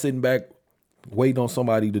y'all sitting back waiting on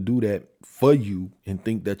somebody to do that for you and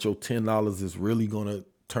think that your $10 is really going to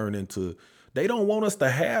turn into, they don't want us to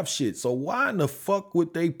have shit. So why in the fuck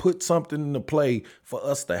would they put something into play for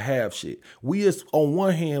us to have shit? We is, on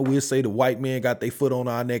one hand, we'll say the white man got their foot on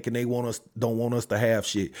our neck and don't want us to have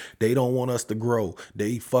shit. They don't want us to grow.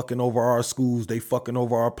 They fucking over our schools. They fucking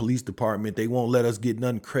over our police department. They won't let us get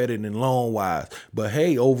nothing credit and loan wise. But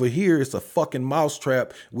hey, over here, it's a fucking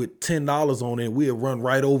mousetrap with $10 on it. We'll run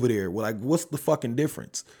right over there. We're like, what's the fucking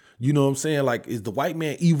difference? You know what I'm saying? Like, is the white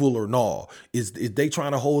man evil or no? Is they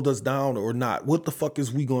trying to hold us down or not? What the fuck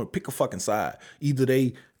is we going to pick a fucking side? Either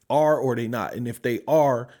they are or they not. And if they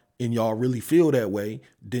are and y'all really feel that way,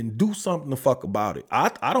 then do something the fuck about it.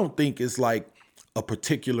 I don't think it's like a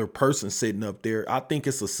particular person sitting up there. I think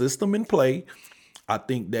it's a system in play. I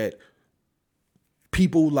think that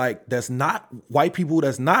people like that's not white people,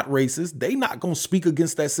 that's not racist, they not gonna speak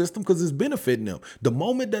against that system because it's benefiting them. The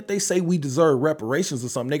moment that they say we deserve reparations or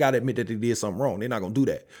something, they gotta admit that they did something wrong. They're not gonna do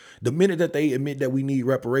that. The minute that they admit that we need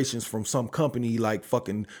reparations from some company like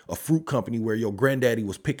fucking a fruit company where your granddaddy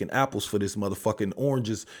was picking apples for this motherfucking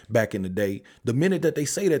oranges back in the day, the minute that they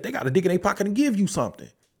say that, they gotta dig in their pocket and give you something.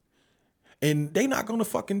 And they not gonna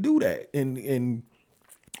fucking do that. And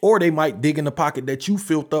or they might dig in the pocket that you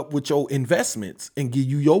filled up with your investments and give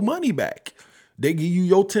you your money back. They give you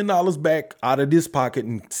your $10 back out of this pocket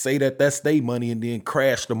and say that that's their money and then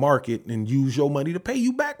crash the market and use your money to pay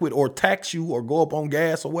you back with or tax you or go up on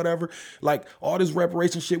gas or whatever. Like all this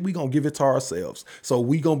reparation shit, we going to give it to ourselves. So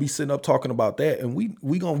we going to be sitting up talking about that and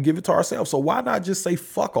we going to give it to ourselves. So why not just say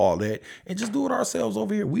fuck all that and just do it ourselves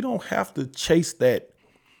over here? We don't have to chase that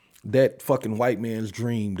fucking white man's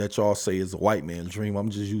dream that y'all say is a white man's dream.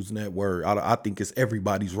 I'm just using that word. I think it's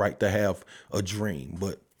everybody's right to have a dream.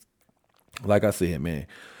 But like I said, man,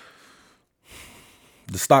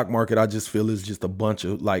 the stock market, I just feel is just a bunch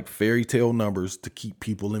of like fairy tale numbers to keep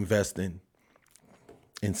people investing.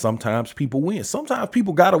 And sometimes people win. Sometimes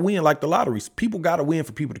people got to win like the lotteries. People got to win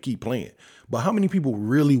for people to keep playing. But how many people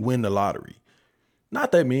really win the lottery?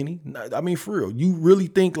 Not that many. I mean, for real, you really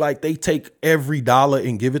think like they take every dollar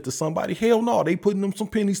and give it to somebody? Hell no, they putting them some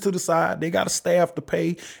pennies to the side. They got a staff to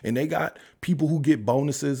pay and they got people who get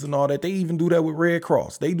bonuses and all that. They even do that with Red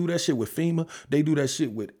Cross. They do that shit with FEMA. They do that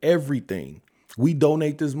shit with everything. We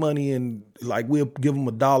donate this money and like we'll give them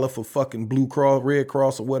 $1 for fucking Blue Cross, Red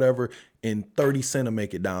Cross or whatever, and 30 cents to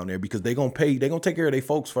make it down there because they gonna pay. They gonna take care of their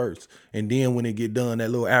folks first, and then when it get done, that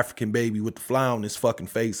little African baby with the fly on his fucking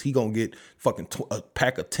face, he gonna get fucking a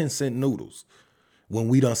pack of 10-cent noodles. When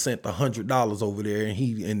we done sent $100 over there,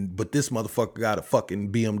 but this motherfucker got a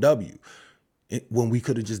fucking BMW when we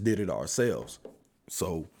could have just did it ourselves.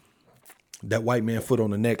 So that white man foot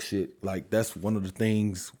on the neck shit, like that's one of the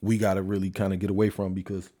things we gotta really kind of get away from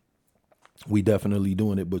because we definitely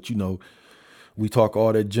doing it. But we talk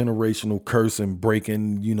all that generational curse and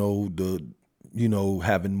breaking, the you know,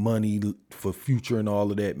 having money for future and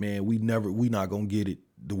all of that, man, we not gonna get it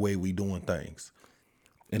the way we doing things.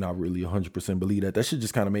 And I really 100% believe that. That should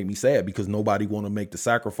just kind of make me sad because nobody want to make the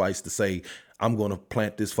sacrifice to say, I'm going to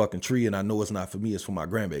plant this fucking tree and I know it's not for me, it's for my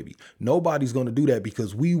grandbaby. Nobody's going to do that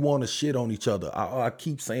because we want to shit on each other. I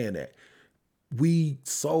keep saying that. We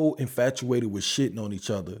so infatuated with shitting on each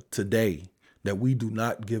other today that we do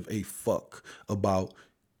not give a fuck about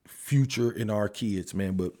future in our kids,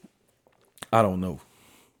 man. But I don't know.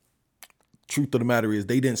 Truth of the matter is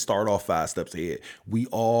they didn't start off 5 steps ahead. We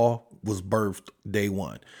all was birthed day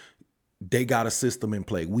one. They got a system in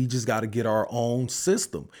play. We just got to get our own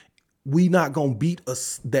system. We not going to beat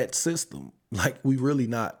that system. Like we really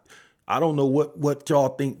not. I don't know what y'all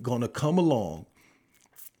think going to come along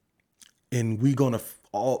and we going to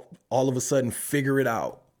all of a sudden figure it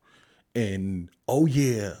out. And, oh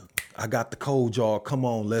yeah, I got the code, y'all. Come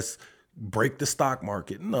on, let's break the stock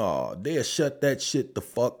market. No, they'll shut that shit the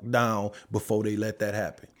fuck down before they let that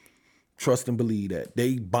happen. Trust and believe that.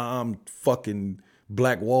 They bombed fucking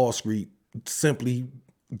Black Wall Street simply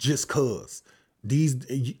just cause.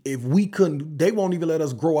 If we couldn't, they won't even let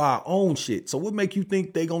us grow our own shit. So what make you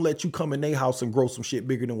think they gonna let you come in their house and grow some shit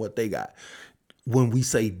bigger than what they got? When we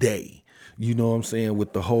say they, you know what I'm saying?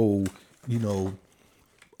 With the whole, you know,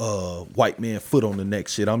 white man foot on the neck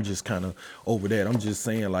shit. I'm just kind of over that. I'm just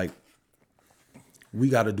saying, like, we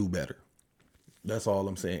got to do better. That's all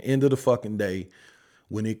I'm saying. End of the fucking day,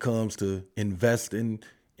 when it comes to investing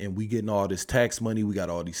and we getting all this tax money, we got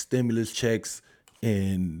all these stimulus checks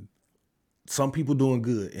and some people doing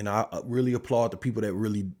good. And I really applaud the people that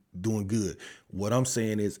really doing good. What I'm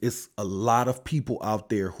saying is it's a lot of people out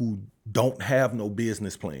there who don't have no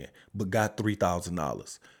business plan, but got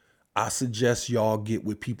 $3,000. I suggest y'all get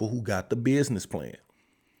with people who got the business plan.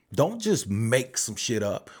 Don't just make some shit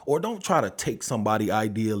up or don't try to take somebody's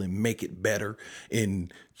ideal and make it better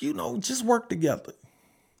and, you know, just work together.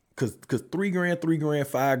 Cause $3 grand,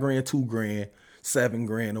 $5 grand, $2 grand, $7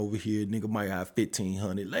 grand over here, nigga might have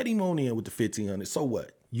 1,500. Let him on in with the 1,500. So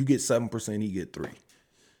what? You get 7%, he get 3.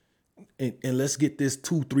 And let's get this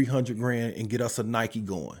 200-300 grand and get us a Nike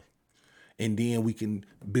going. And then we can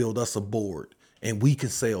build us a board and we can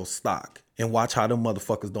sell stock and watch how them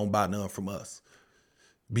motherfuckers don't buy none from us.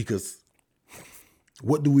 Because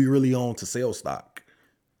what do we really own to sell stock?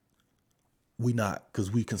 We not, because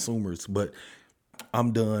we consumers. But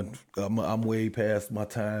I'm done. I'm way past my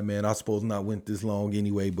time, man. I suppose not went this long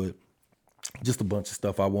anyway, but just a bunch of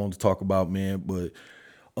stuff I wanted to talk about, man. But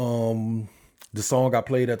the song I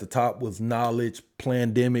played at the top was Knowledge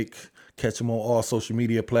Plandemic. Catch them on all social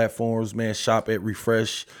media platforms, man. Shop at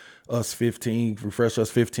Refresh Us 15,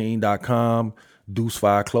 refreshus15.com.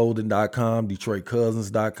 Deuce5clothing.com,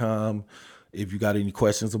 DetroitCousins.com. If you got any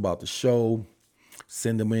questions about the show,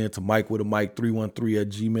 send them in to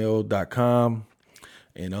MikeWithAMike313@gmail.com.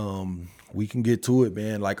 And we can get to it,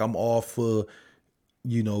 man. Like, I'm all for,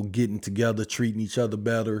 you know, getting together, treating each other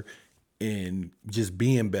better, and just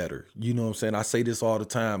being better. You know what I'm saying? I say this all the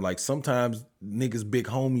time. Like, sometimes niggas' big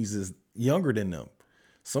homies is younger than them.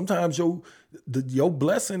 Sometimes your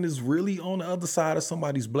blessing is really on the other side of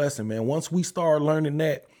somebody's blessing, man. Once we start learning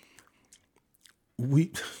that,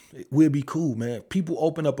 we'll be cool, man. People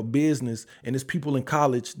open up a business and it's people in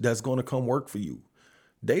college that's going to come work for you.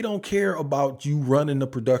 They don't care about you running the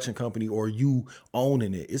production company or you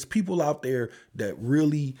owning it. It's people out there that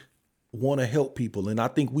really want to help people. And I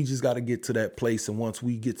think we just got to get to that place. And once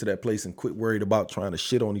we get to that place and quit worried about trying to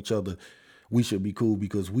shit on each other, we should be cool,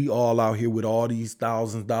 because we all out here with all these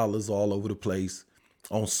 $1,000s all over the place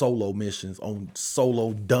on solo missions, on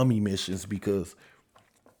solo dummy missions, because,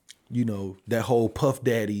 you know, that whole Puff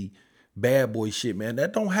Daddy bad boy shit, man,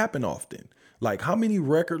 that don't happen often. Like, how many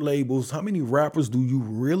record labels, how many rappers do you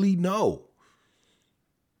really know?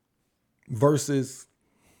 Versus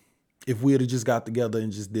if we had just got together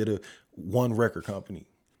and just did one record company.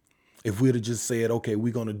 If we had just said, okay,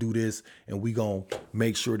 we're going to do this and we're going to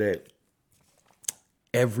make sure that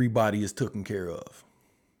everybody is taken care of,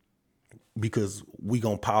 because we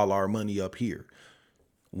gonna pile our money up here.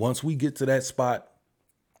 Once we get to that spot,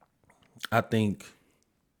 I think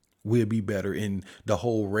we'll be better. And the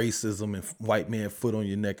whole racism and white man foot on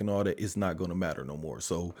your neck and all that is not gonna matter no more.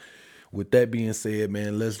 So with that being said,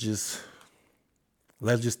 man, let's just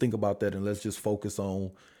think about that, and let's just focus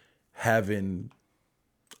on having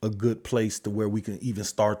a good place to where we can even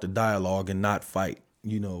start the dialogue and not fight.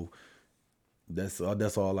 You know, that's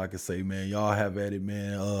all I can say, man. Y'all have at it,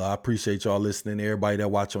 man. I appreciate y'all listening. Everybody that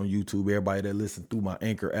watch on YouTube, everybody that listen through my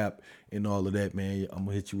Anchor app and all of that, man. I'm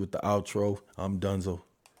going to hit you with the outro. I'm Dunzo.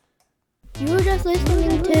 You were just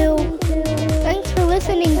listening to